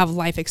have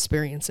life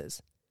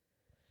experiences.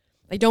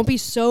 Don't be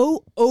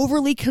so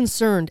overly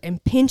concerned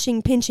and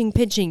pinching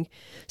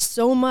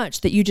so much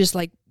that you just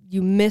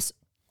you miss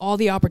all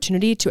the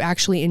opportunity to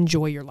actually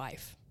enjoy your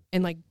life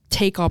and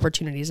take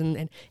opportunities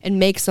and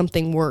make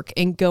something work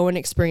and go and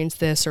experience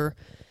this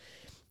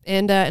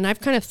and I've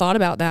kind of thought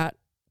about that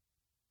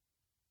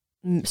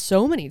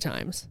so many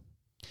times.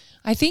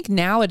 I think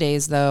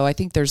nowadays, though,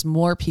 there's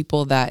more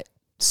people that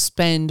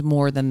spend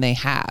more than they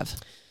have.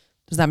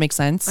 Does that make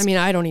sense? I mean,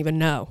 I don't even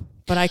know,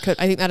 but I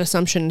think that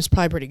assumption is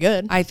probably pretty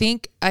good. I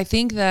think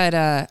that,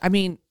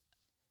 and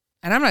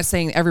I'm not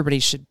saying everybody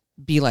should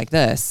be like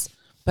this,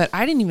 but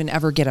I didn't even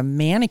ever get a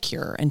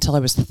manicure until I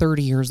was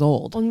 30 years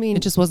old. I mean,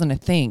 it just wasn't a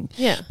thing.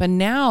 Yeah. But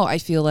now I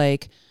feel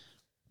like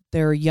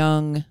they're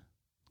young.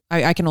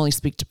 I can only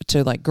speak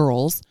to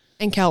girls.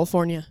 In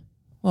California.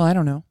 Well, I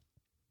don't know.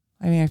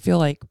 I mean, I feel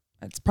like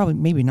it's probably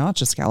maybe not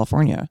just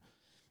California,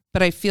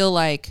 but I feel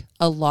like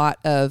a lot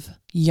of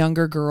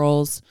younger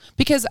girls,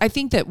 because I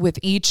think that with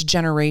each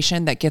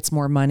generation that gets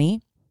more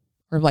money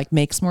or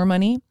makes more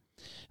money,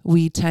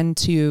 we tend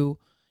to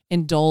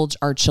indulge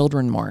our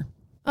children more.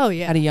 Oh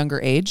yeah. At a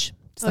younger age.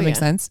 Does that make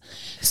sense?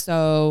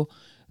 So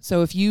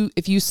if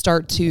you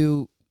start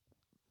to,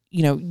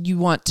 you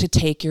want to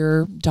take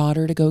your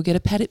daughter to go get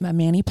a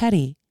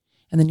mani-pedi,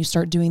 and then you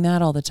start doing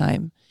that all the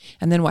time.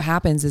 And then what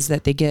happens is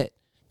that they get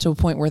to a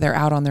point where they're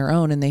out on their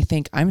own and they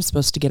think, I'm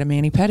supposed to get a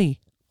mani-pedi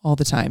all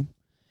the time.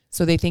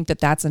 So they think that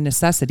that's a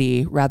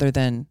necessity rather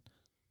than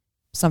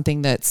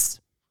something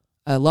that's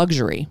a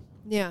luxury.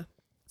 Yeah.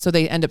 So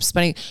they end up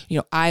spending,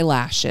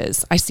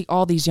 eyelashes. I see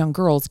all these young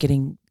girls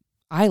getting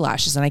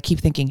eyelashes and I keep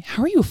thinking,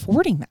 how are you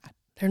affording that?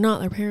 They're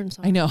not, their parents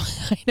are. I know.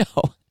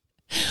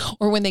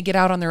 Or when they get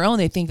out on their own,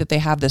 they think that they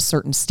have this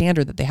certain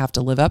standard that they have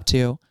to live up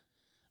to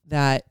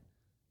that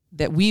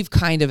we've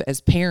kind of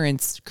as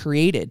parents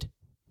created.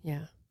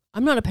 Yeah.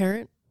 I'm not a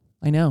parent.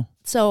 I know.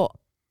 So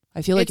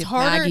I feel like if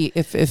Maggie,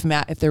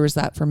 if there was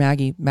that for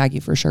Maggie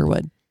for sure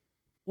would.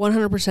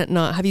 100%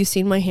 not. Have you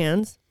seen my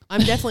hands?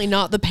 I'm definitely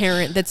not the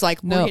parent that's we're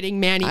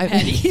getting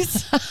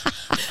mani-pedis.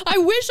 I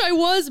wish I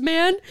was,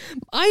 man.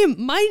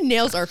 My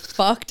nails are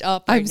fucked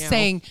up right now. I'm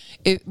saying,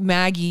 if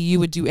Maggie, you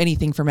would do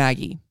anything for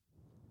Maggie.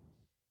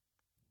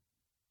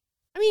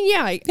 I mean,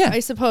 yeah, I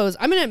suppose.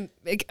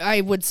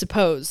 I would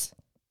suppose.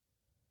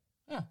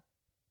 Yeah.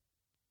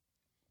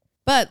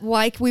 But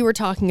like we were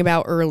talking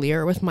about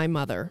earlier with my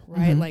mother,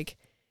 right? Mhm. Like,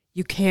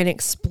 you can't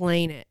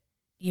explain it.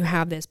 You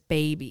have this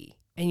baby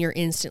and you're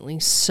instantly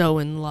so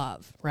in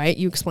love, right?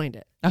 You explained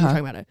it. You were talking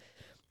about it.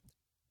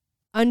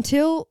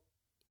 Until,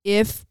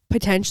 if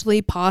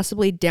potentially,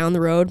 possibly down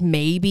the road,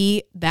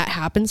 maybe that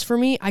happens for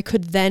me, I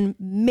could then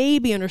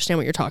maybe understand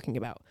what you're talking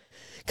about.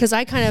 Because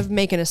I kind of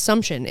make an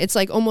assumption. It's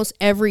like almost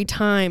every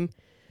time,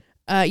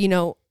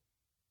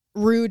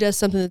 Rue does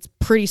something that's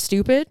pretty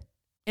stupid.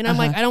 And I'm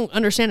like, I don't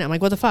understand it. I'm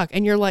like, what the fuck?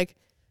 And you're like,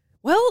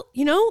 well,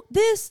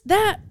 this,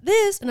 that,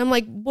 this. And I'm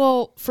like,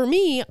 well, for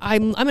me,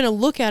 I'm going to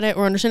look at it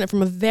or understand it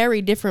from a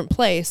very different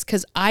place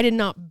because I did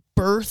not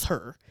birth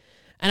her.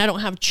 And I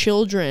don't have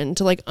children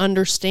to like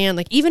understand,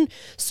 like even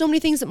so many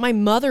things that my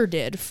mother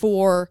did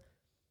for,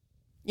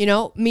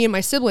 me and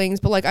my siblings.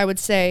 But like I would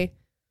say,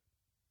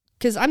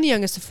 because I'm the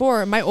youngest of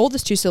four, my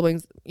oldest two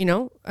siblings,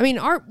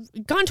 are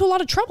got into a lot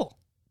of trouble.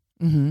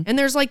 Mm-hmm. And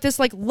there's like this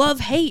like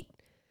love-hate.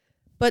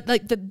 But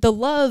like the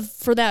love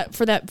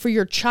for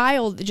your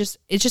child,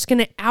 it's just going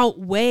to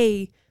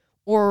outweigh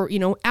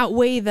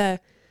the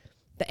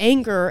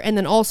anger. And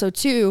then also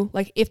too,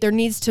 like if there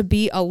needs to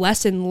be a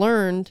lesson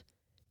learned,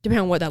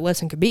 depending on what that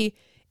lesson could be,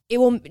 it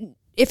will,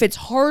 if it's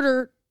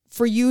harder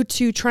for you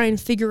to try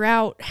and figure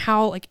out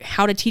how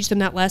to teach them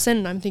that lesson.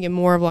 And I'm thinking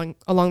more of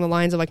along the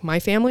lines of like my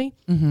family.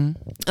 Mm-hmm.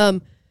 It's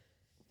going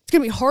to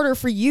be harder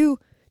for you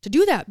to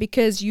do that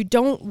because you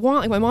don't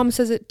want, like my mom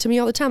says it to me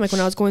all the time. Like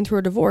when I was going through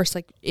a divorce,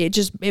 like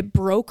it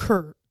broke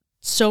her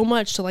so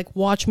much to like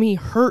watch me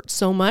hurt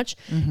so much.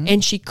 Mm-hmm.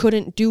 And she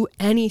couldn't do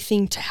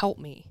anything to help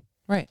me.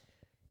 Right.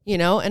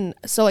 And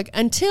so like,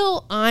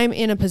 until I'm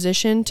in a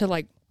position to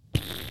like,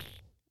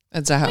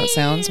 is that how it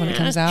sounds when it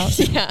comes out?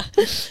 Yeah.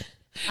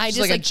 I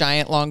just like a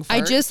giant long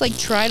fart. I just like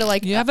try to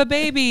like, you have a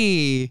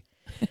baby.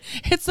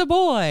 It's a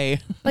boy.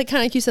 Like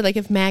kind of like you said, like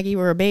if Maggie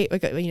were a baby,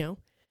 like,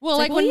 well,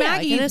 like when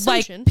Maggie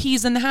like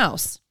pees in the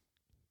house,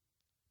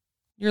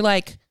 you're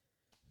like,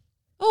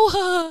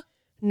 oh,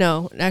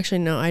 no, actually,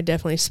 no, I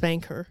definitely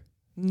spank her.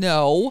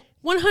 No,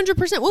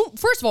 100%. Well,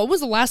 first of all, when was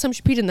the last time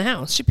she peed in the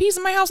house? She pees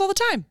in my house all the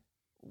time.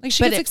 Like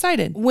she gets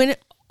excited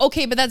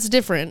okay, but that's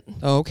different.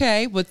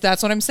 Okay, but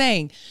that's what I'm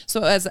saying. So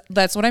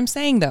that's what I'm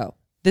saying though.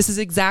 This is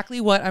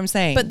exactly what I'm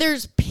saying. But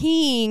there's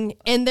peeing,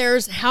 and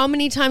there's how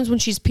many times when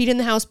she's peed in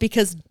the house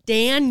because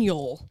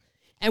Daniel.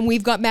 And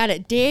we've got mad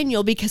at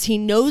Daniel because he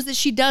knows that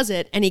she does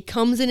it, and he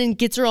comes in and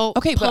gets her all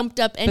pumped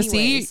up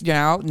anyways.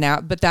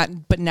 But see,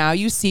 but now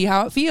you see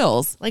how it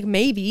feels. Like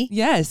maybe.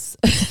 Yes.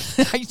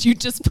 You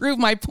just proved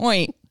my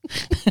point.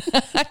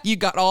 You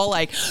got all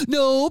like,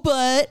 no,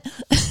 but.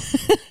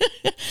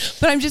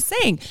 But I'm just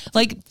saying,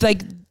 like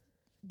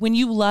when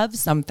you love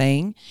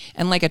something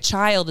and like a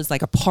child is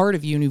like a part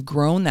of you and you've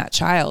grown that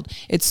child,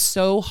 it's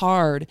so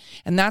hard.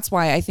 And that's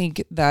why I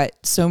think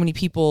that so many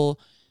people,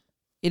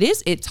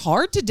 it's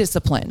hard to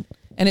discipline.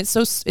 And it's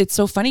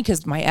so funny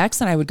because my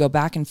ex and I would go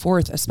back and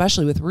forth,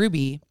 especially with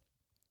Ruby,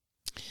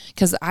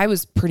 because I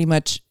was pretty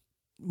much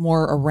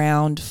more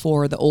around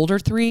for the older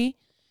three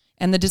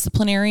and the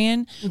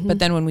disciplinarian. Mm-hmm. But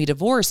then when we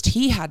divorced,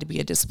 he had to be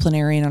a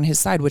disciplinarian on his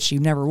side, which he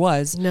never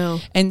was. No.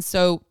 And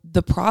so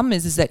the problem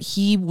is that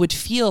he would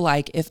feel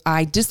like if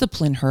I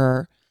discipline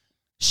her,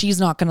 she's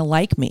not going to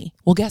like me.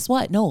 Well, guess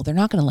what? No, they're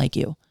not going to like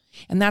you.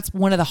 And that's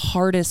one of the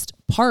hardest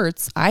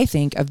parts, I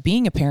think, of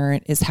being a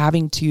parent is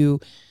having to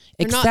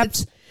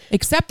accept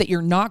that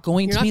you're not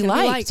going to be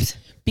liked.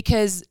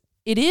 Because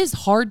it is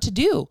hard to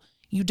do.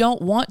 You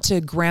don't want to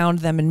ground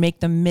them and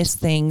make them miss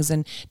things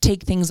and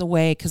take things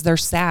away because they're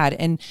sad.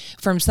 And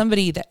from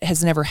somebody that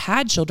has never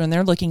had children,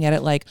 they're looking at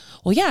it like,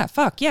 well, yeah,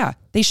 fuck yeah,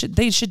 they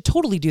should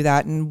totally do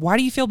that. And why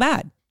do you feel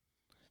bad?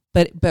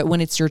 But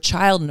when it's your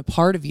child and a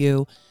part of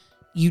you,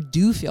 you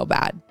do feel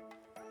bad.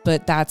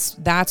 But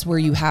that's where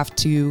you have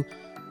to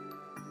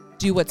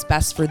do what's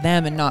best for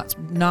them and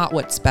not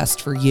what's best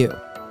for you.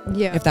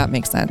 Yeah. If that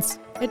makes sense.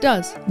 It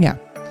does. Yeah.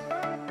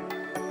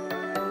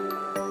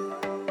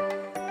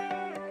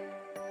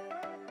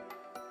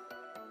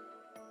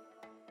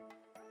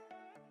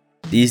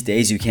 These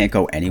days, you can't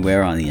go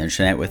anywhere on the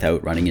internet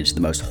without running into the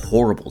most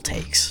horrible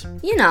takes.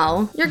 You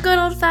know, your good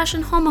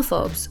old-fashioned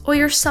homophobes, or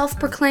your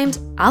self-proclaimed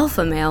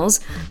alpha males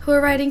who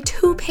are writing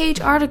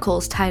 2-page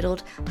articles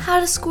titled,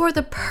 How to Score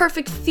the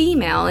Perfect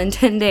Female in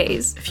 10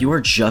 Days. If you are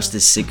just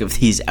as sick of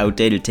these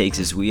outdated takes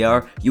as we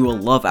are, you will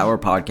love our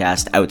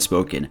podcast,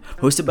 Outspoken,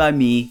 hosted by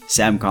me,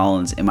 Sam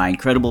Collins, and my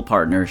incredible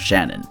partner,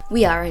 Shannon.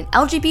 We are an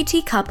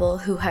LGBT couple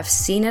who have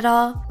seen it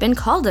all, been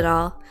called it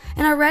all,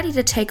 and are ready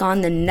to take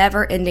on the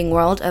never-ending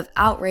world of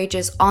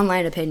outrageous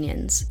online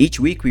opinions. Each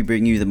week, we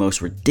bring you the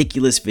most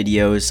ridiculous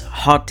videos,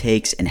 hot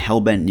takes, and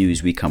hellbent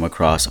news we come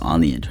across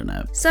on the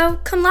internet. So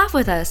come laugh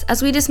with us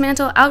as we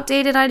dismantle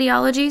outdated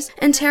ideologies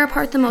and tear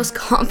apart the most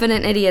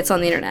confident idiots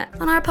on the internet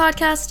on our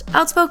podcast,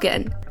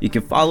 Outspoken. You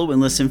can follow and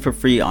listen for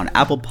free on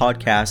Apple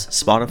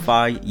Podcasts,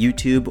 Spotify,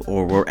 YouTube,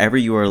 or wherever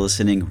you are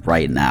listening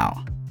right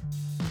now.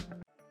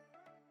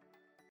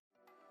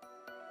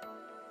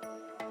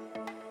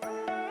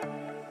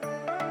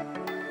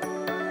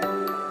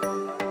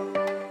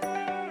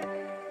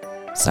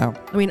 So,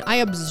 I mean, I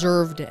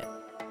observed it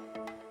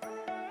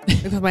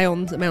because my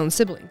own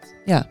siblings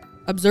yeah.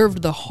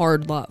 observed the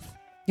hard love.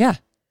 Yeah.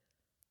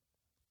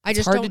 I It's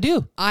just hard don't to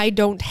do. I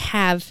don't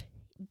have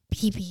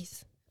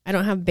babies. I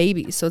don't have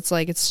babies, so it's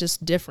like it's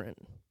just different.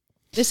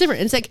 It's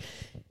different. It's like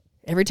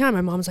every time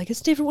my mom's like, it's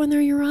different when they're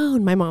your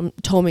own. My mom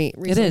told me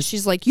recently, is.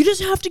 she's like, you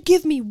just have to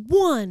give me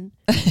one.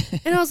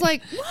 And I was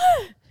like,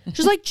 what?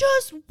 She's like,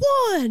 just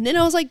one. And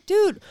I was like,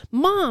 dude,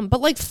 Mom,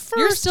 but like first.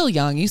 You're still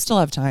young. You still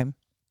have time.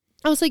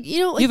 I was like,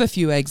 You have a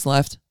few eggs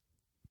left.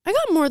 I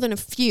got more than a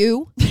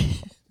few.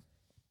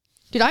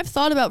 Dude, I've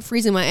thought about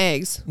freezing my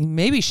eggs. You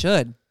maybe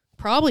should.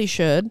 Probably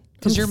should.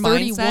 Because your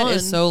mindset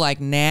is so like,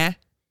 nah,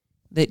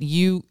 that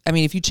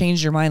if you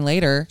change your mind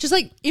later. Just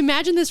like,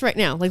 imagine this right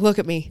now. Like, look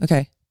at me.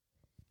 Okay.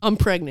 I'm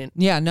pregnant.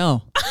 Yeah,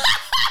 no.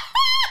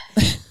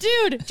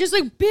 Dude, just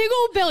like big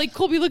old belly.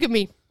 Colby, look at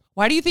me.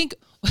 Why do you think...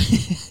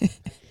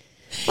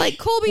 Like,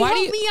 Colby,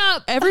 help me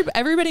up.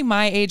 Everybody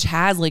my age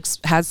has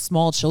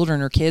small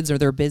children or kids, or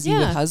they're busy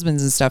with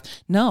husbands and stuff.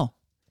 No.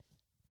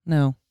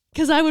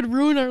 Because I would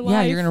ruin our life.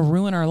 Yeah, you're going to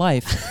ruin our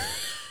life.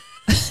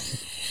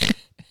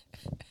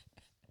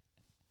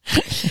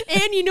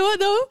 And you know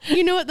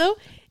what though?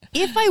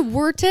 If I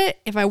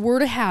were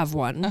to have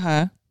one,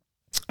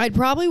 I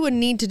probably would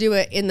need to do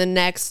it in the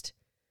next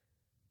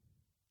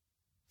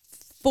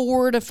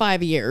 4 to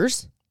 5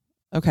 years.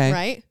 Okay.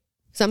 Right?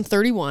 Because I'm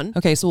 31.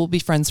 Okay, so we'll be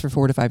friends for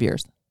 4 to 5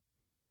 years.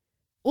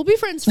 We'll be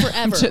friends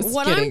forever. Just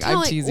kidding.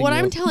 I'm teasing you.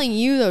 I'm telling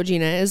you though,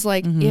 Gina, is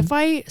like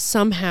if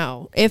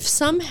somehow.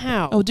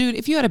 Oh, dude,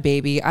 if you had a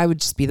baby, I would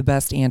just be the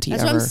best auntie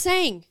That's ever. what I'm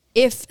saying.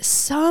 If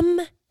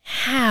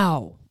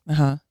somehow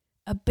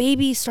a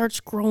baby starts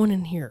growing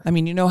in here. I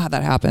mean, you know how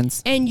that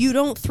happens. And you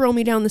don't throw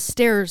me down the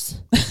stairs.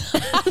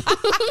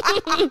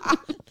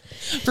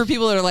 For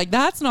people that are like,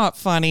 that's not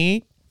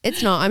funny.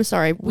 It's not. I'm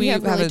sorry. We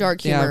have really dark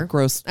humor. Yeah,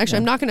 gross. Actually,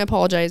 I'm not going to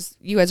apologize.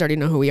 You guys already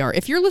know who we are.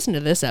 If you're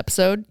listening to this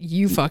episode,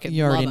 you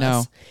already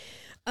love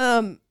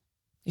us.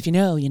 If you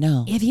know, you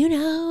know. If you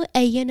know,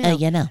 you know.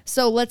 You know.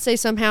 So let's say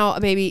somehow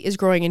a baby is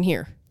growing in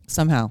here.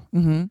 Somehow.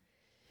 Mm-hmm.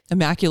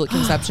 Immaculate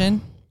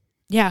conception.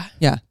 Yeah.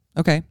 Yeah.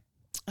 Okay.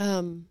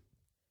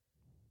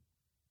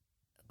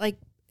 Like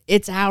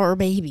it's our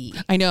baby.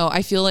 I know.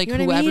 I feel like You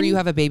know what I whoever mean? you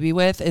have a baby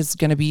with is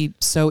going to be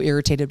so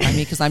irritated by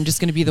me because I'm just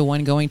going to be the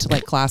one going to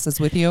like classes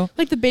with you.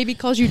 Like the baby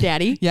calls you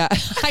daddy. Yeah,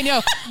 I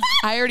know.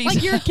 I already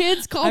Like your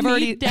kids call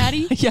me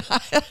daddy. Yeah,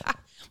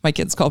 my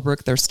kids call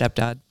Brooke their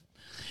stepdad.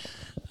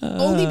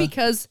 Only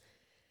because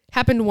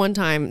happened one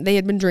time. They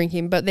had been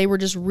drinking, but they were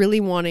just really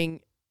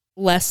wanting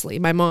Leslie,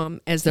 my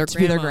mom, as their To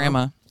grandma. be their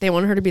grandma. They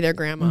wanted her to be their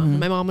grandma.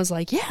 My mom was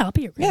like, "Yeah, I'll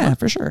be your grandma." Yeah,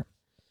 for sure.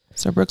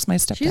 So Brooke's my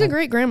stepdad. She's a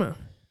great grandma.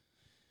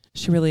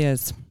 She really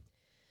is.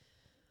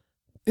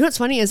 You know what's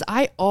funny is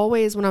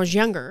when I was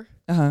younger,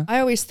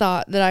 I always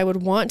thought that I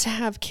would want to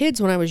have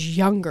kids when I was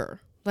younger.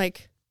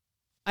 Like,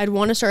 I'd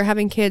want to start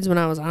having kids when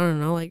I was, I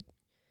don't know, like,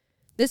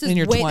 this is in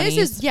your way,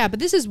 20s? but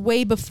this is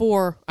way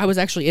before I was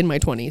actually in my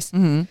 20s.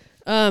 Mm-hmm.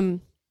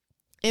 And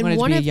You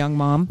wanted to be a young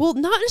mom? Well,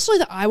 not necessarily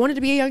that I wanted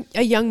to be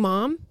a young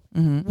mom.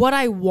 Mm-hmm. What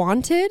I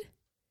wanted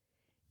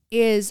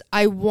is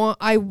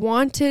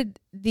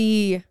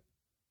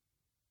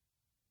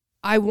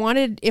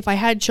if I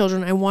had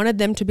children, I wanted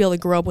them to be able to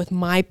grow up with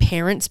my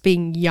parents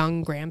being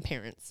young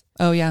grandparents.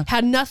 Oh, yeah.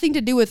 Had nothing to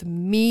do with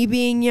me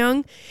being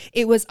young.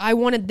 It was, I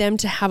wanted them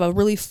to have a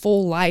really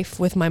full life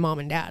with my mom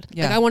and dad.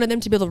 Yeah. Like I wanted them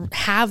to be able to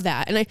have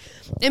that.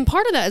 And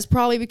part of that is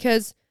probably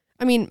because,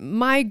 I mean,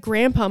 my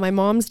grandpa, my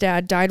mom's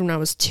dad died when I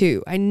was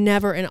 2.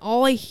 And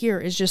all I hear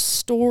is just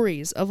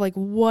stories of like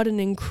what an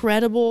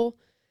incredible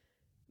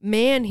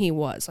man he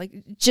was.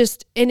 Like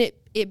just, and it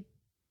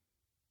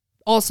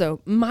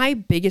also, my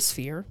biggest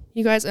fear,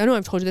 you guys, I know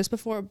I've told you this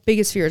before,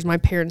 biggest fear is my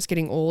parents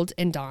getting old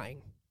and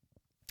dying.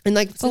 And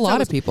like, it's a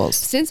lot of people's.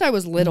 Since I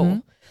was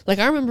little, like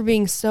I remember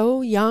being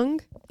so young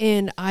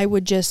and I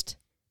would just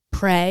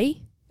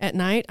pray at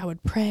night. I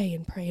would pray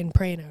and pray and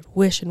pray and I would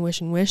wish and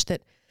wish and wish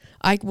that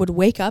I would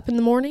wake up in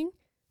the morning.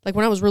 Like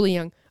when I was really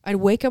young, I'd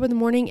wake up in the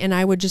morning and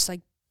I would just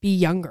like be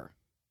younger,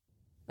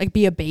 like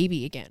be a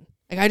baby again.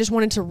 Like I just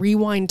wanted to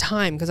rewind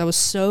time because I was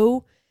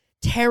so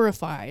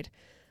terrified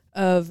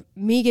of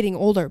me getting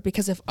older,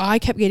 because if I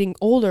kept getting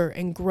older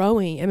and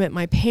growing, it meant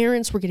my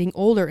parents were getting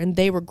older and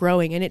they were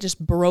growing, and it just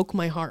broke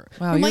my heart.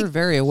 Wow, you were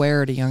very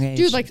aware at a young age.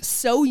 Dude, like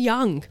so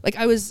young. Like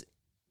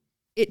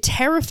it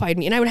terrified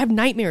me, and I would have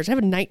nightmares. I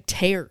have night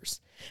terrors.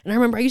 And I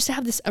remember I used to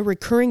have a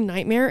recurring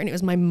nightmare, and it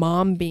was my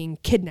mom being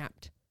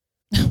kidnapped.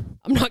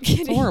 I'm not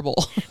kidding. It's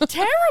horrible.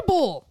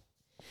 Terrible.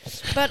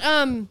 But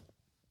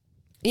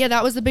yeah,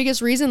 that was the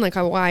biggest reason, like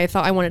why I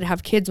thought I wanted to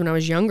have kids when I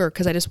was younger,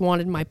 because I just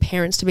wanted my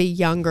parents to be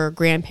younger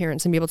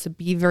grandparents and be able to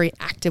be very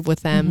active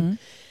with them. Mm-hmm.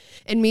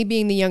 And me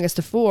being the youngest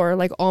of 4,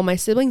 like all my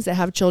siblings that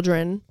have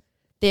children,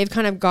 they've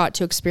kind of got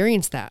to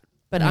experience that.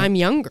 But I'm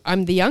younger.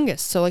 I'm the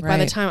youngest. So like by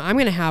the time I'm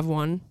going to have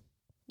one,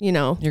 you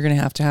know. You're going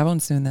to have one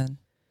soon then.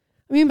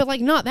 I mean, but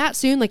like not that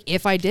soon. Like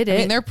if I did it. I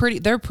mean,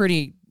 they're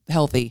pretty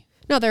healthy.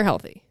 No, they're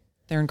healthy.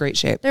 They're in great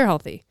shape. They're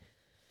healthy.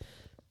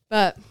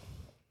 But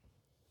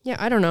yeah,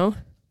 I don't know.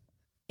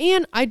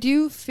 And I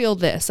do feel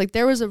this, like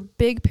there was a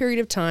big period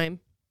of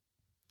time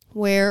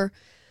where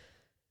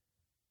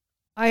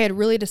I had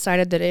really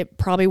decided that it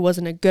probably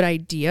wasn't a good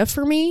idea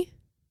for me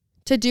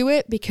to do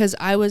it, because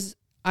I was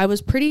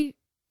pretty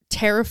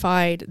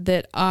terrified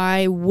that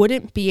I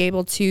wouldn't be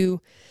able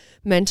to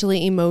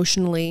mentally,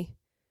 emotionally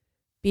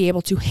be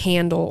able to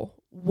handle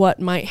what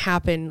might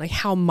happen, like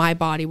how my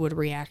body would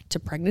react to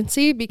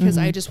pregnancy, because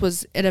I just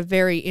was at a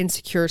very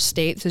insecure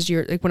state this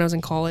year, like when I was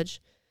in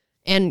college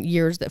and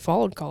years that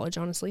followed college,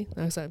 honestly.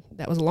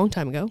 That was a long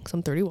time ago because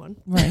I'm 31.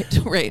 Right.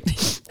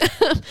 Right.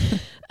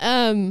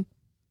 And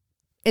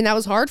that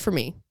was hard for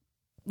me,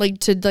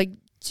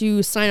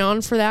 to sign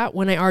on for that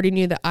when I already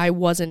knew that I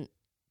wasn't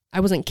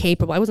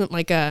capable. I wasn't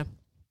I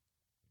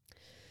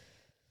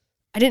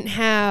didn't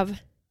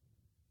have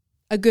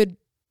a good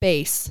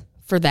base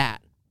for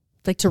that,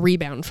 like to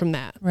rebound from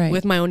that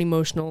with my own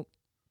emotional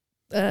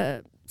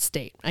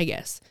state, I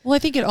guess. Well, I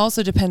think it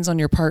also depends on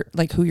your part,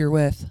 like who you're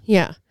with.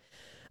 Yeah.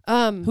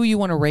 Who you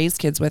want to raise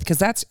kids with, because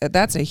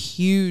that's a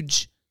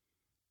huge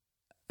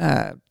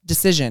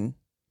decision.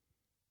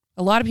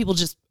 A lot of people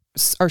just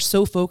are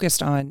so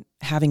focused on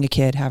having a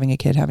kid.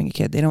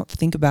 They don't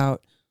think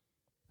about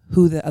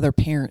who the other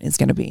parent is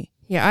going to be.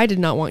 Yeah, I did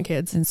not want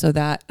kids. And so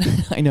that,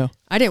 I know.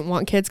 I didn't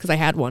want kids because I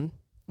had one.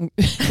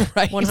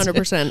 Right.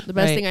 100%. The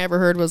best thing I ever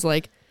heard was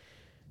like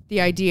the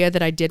idea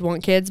that I did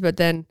want kids, but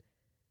then,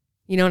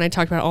 and I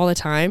talked about it all the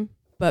time,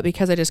 but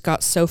because I just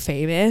got so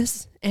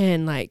famous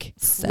and let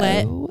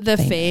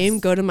the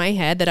fame go to my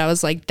head that I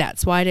was like,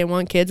 that's why I didn't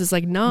want kids. It's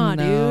like,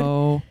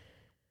 dude.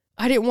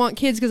 I didn't want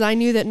kids because I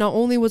knew that not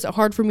only was it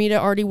hard for me to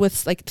already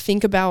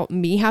think about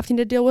me having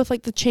to deal with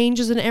the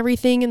changes and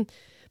everything,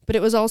 but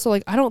it was also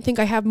like, I don't think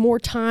I have more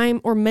time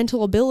or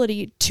mental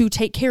ability to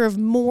take care of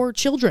more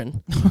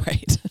children.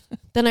 Right.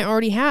 Than I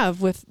already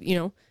have with,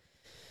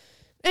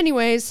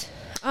 Anyways,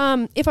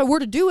 if I were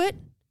to do it,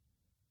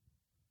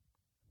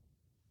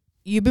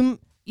 you've been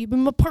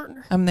my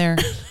partner. I'm there.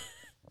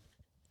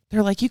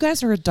 They're like, you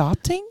guys are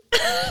adopting?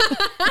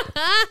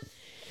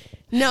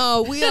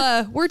 No,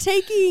 we're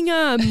taking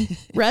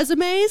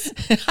resumes.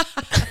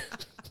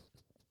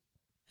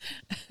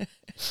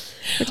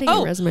 We're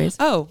taking resumes.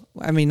 Oh,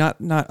 I mean, not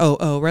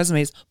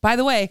resumes. By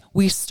the way,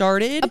 we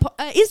started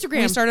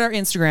Instagram. We started our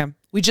Instagram.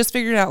 We just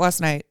figured it out last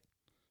night.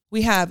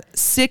 We have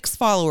 6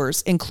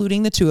 followers,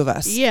 including the 2 of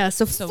us. Yeah,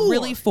 so 4.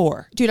 Really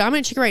 4. Dude, I'm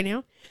going to check right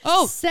now.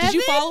 Oh, 7? Did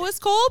you follow us,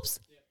 Colbs?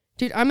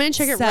 Dude, I'm going to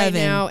check it right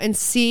now and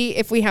see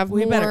if we have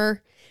more.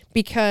 Better.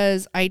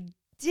 Because I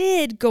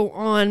did go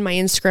on my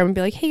Instagram and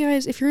be like, hey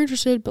guys, if you're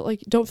interested, but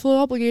don't feel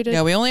obligated.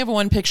 Yeah, we only have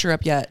 1 picture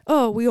up yet.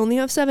 Oh, we only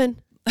have 7.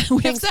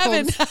 Have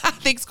 7.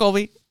 Thanks,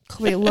 Colby.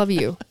 Colby, I love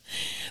you.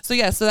 So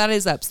that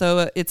is up.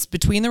 So it's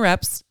Between the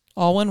Reps,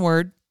 all one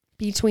word.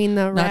 Between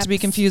the Reps. Not to be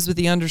confused with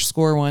the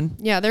underscore one.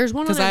 Yeah, there's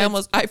one.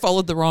 Because I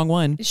followed the wrong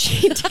one.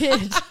 She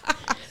did.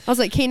 I was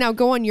like, okay, now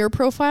go on your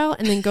profile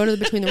and then go to the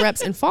Between the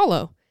Reps and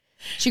follow.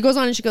 She goes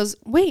on and she goes,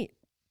 wait,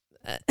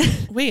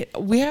 we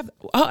have,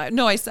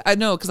 no, I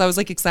know, because I was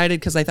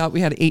excited because I thought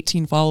we had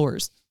 18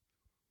 followers.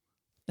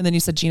 And then you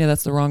said, Gina,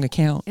 that's the wrong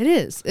account. It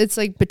is. It's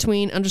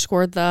between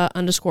underscore the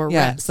underscore reps.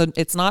 Yeah, so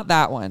it's not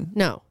that one.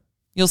 No.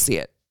 You'll see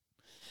it.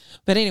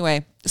 But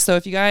anyway, so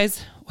if you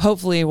guys,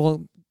 hopefully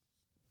we'll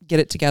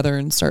get it together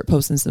and start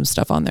posting some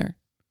stuff on there.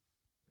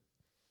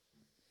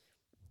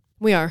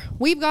 We are.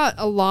 We've got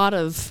a lot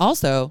of...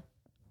 Also,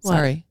 what?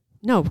 Sorry.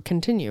 No,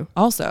 continue.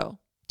 Also,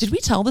 did we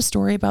tell the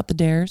story about the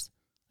dares?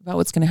 About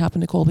what's going to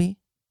happen to Colby?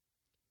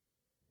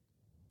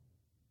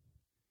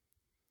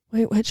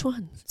 Wait, which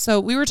ones? So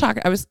we were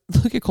talking,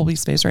 look at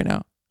Colby's face right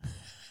now.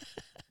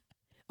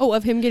 Oh,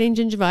 of him getting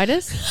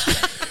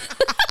gingivitis?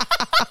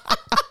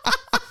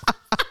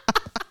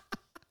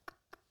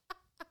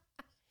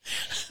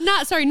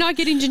 Not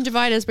getting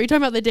gingivitis, but you're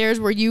talking about the dares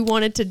where you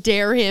wanted to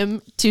dare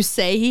him to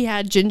say he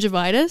had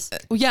gingivitis?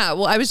 Yeah,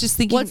 well, I was just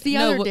thinking. What's the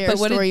other dare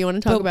story you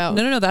want to talk about?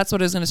 No, that's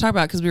what I was going to talk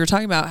about, because we were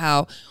talking about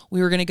how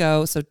we were going to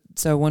go.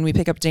 So when we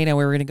pick up Dana,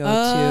 we were going to go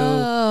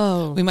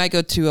to. We might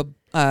go to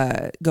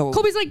go.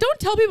 Colby's like, don't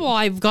tell people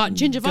I've got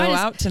gingivitis. Go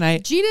out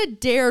tonight. Gina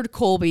dared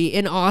Colby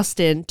in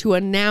Austin to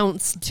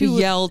announce to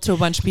yell to a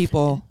bunch of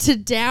people to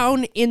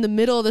down in the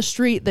middle of the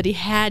street that he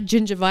had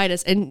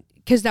gingivitis, and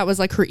because that was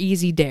her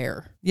easy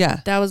dare.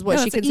 Yeah, that was what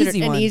she considered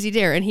an easy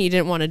dare, and he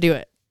didn't want to do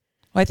it.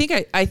 Well,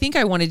 I think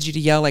I wanted you to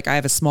yell I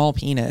have a small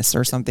penis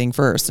or something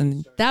first,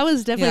 and that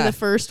was definitely the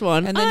first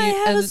one. And then I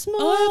have a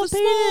small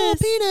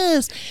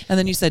penis. And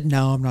then you said,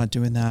 "No, I'm not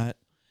doing that."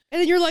 And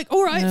then you're like,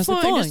 "All right,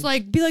 fine."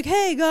 Just be like,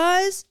 "Hey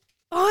guys,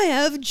 I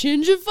have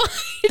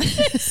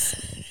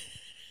gingivitis."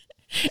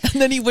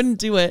 And then he wouldn't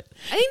do it.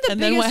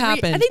 Then what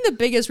happened? I think the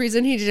biggest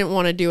reason he didn't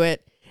want to do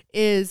it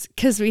is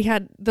because we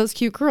had those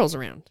cute girls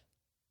around.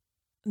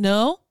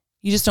 No,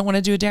 you just don't want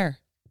to do a dare.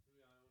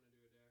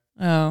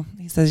 Oh,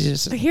 he says you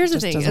just. But here's the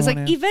thing: it's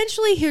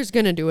eventually he's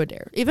going to do a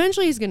dare.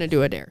 Eventually he's going to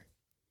do a dare.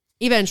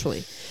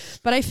 Eventually,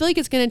 but I feel like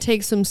it's going to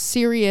take some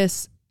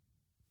serious,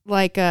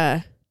 I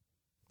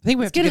think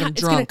we have to get him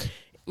drunk.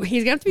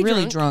 He's going to have to be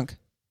really drunk.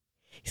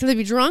 He's going to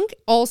be drunk.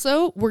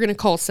 Also, we're going to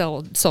call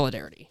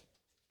solidarity.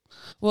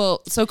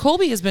 Well, so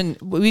Colby has been,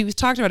 we've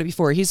talked about it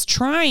before. He's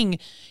trying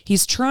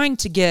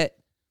to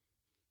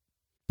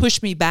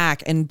push me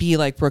back and be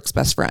like Brooke's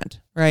best friend,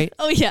 right?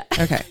 Oh yeah.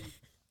 Okay.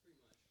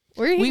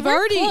 We've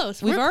already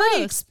close. We're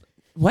close.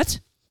 What?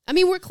 I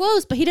mean, we're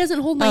close, but he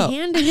doesn't hold my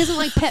hand and he doesn't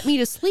like pet me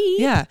to sleep.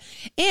 Yeah.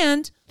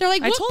 And they're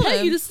like, "What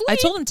pet you to sleep?" I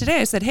told him today,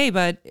 I said, "Hey,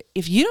 bud,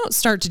 if you don't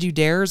start to do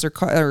dares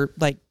or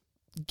like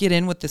get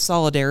in with the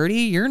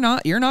solidarity, you're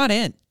not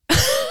in."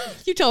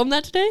 You told him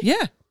that today?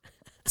 Yeah.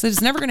 So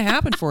it's never going to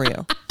happen for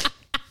you.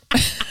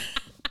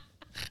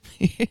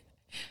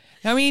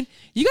 I mean,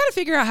 you got to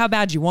figure out how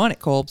bad you want it,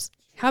 Colbs.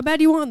 How bad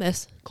do you want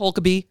this?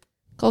 Colkaby.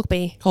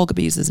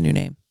 Colkaby is his new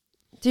name.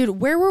 Dude,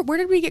 where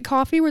did we get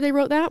coffee where they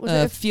wrote that? Was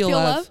it Feel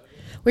Love?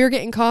 We were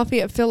getting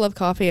coffee at Feel Love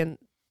Coffee, and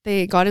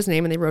they got his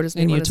name and they wrote his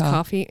name on his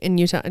coffee in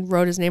Utah and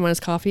wrote his name on his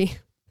coffee.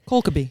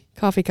 Colkaby.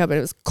 Coffee cup, and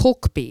it was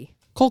Colkby.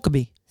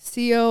 Colkaby.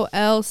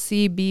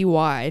 Colcby,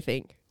 I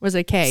think. Was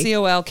it K?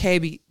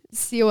 Colkb.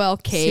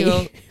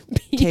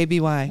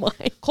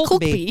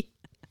 Colkby.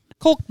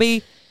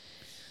 Colkby.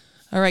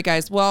 All right,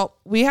 guys. Well,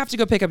 we have to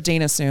go pick up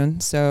Dana soon,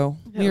 so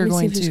we are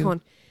going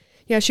to.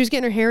 Yeah, she was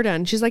getting her hair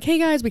done. She's like, "Hey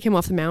guys, we came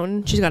off the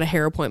mountain. She's got a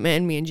hair appointment,"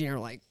 and me and Gina are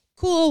like,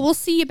 "Cool, we'll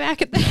see you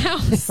back at the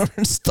house."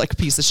 Just like a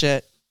piece of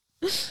shit.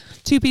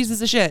 2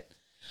 pieces of shit.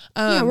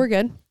 Yeah, we're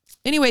good.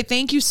 Anyway,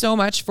 thank you so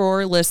much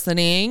for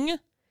listening.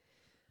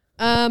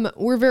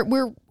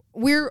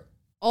 We're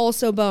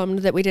also bummed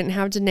that we didn't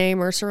have Danae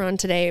Mercer on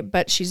today,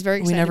 but she's very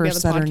excited to be on the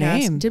podcast. Her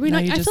name. Did we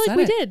not? I feel like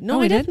we did.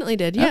 No, I definitely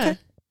did. Yeah. Okay.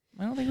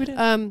 I don't think we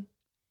did.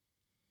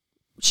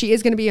 She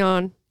is going to be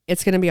on.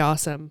 It's going to be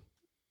awesome.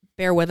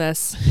 Bear with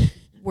us.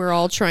 We're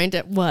all trying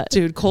to what?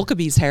 Dude,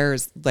 Colkaby's hair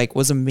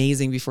was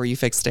amazing before you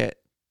fixed it.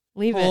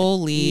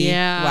 Holy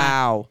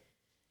wow.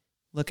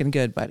 Looking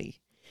good,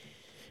 buddy.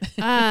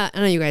 I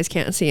know you guys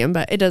can't see him,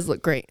 but it does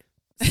look great.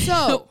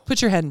 So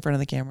put your head in front of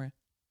the camera.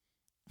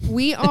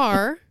 We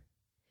are.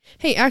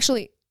 Hey,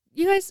 actually,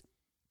 you guys,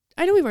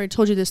 I know we've already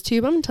told you this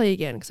too, but I'm gonna tell you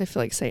again because I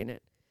feel like saying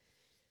it.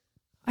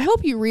 I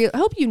hope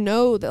you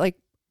know that like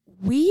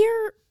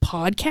we're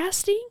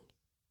podcasting.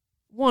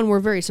 One, we're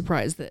very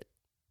surprised that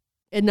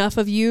enough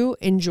of you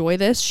enjoy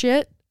this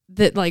shit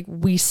that like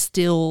we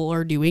still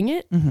are doing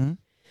it.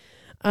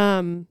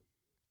 Mm-hmm.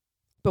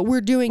 But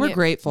we're doing it. We're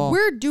grateful.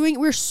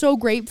 We're so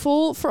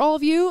grateful for all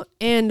of you.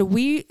 And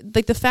we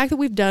like the fact that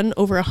we've done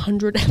over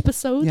 100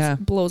 episodes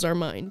blows our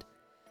mind.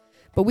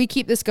 But we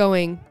keep this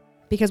going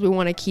because we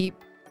want to keep,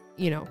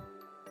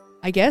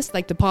 I guess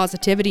like the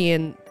positivity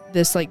in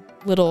this like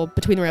little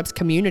Between the Reps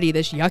community,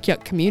 this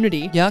yuck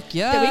community. Yuck.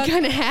 That we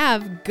kind of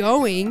have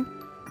going.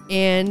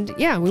 And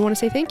yeah, we want to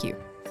say thank you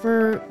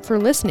for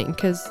listening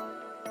because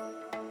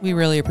we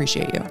really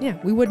appreciate you. Yeah,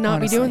 we would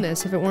not be doing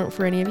this if it weren't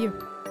for any of you.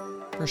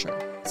 For sure.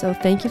 So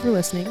thank you for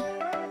listening.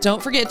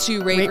 Don't forget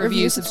to rate,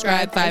 review,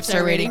 subscribe,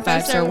 5-star rating,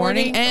 5-star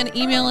warning, and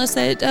email us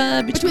at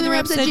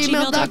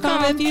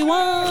betweenthereps@gmail.com if you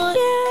want.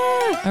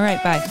 Yeah. All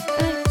right,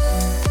 bye.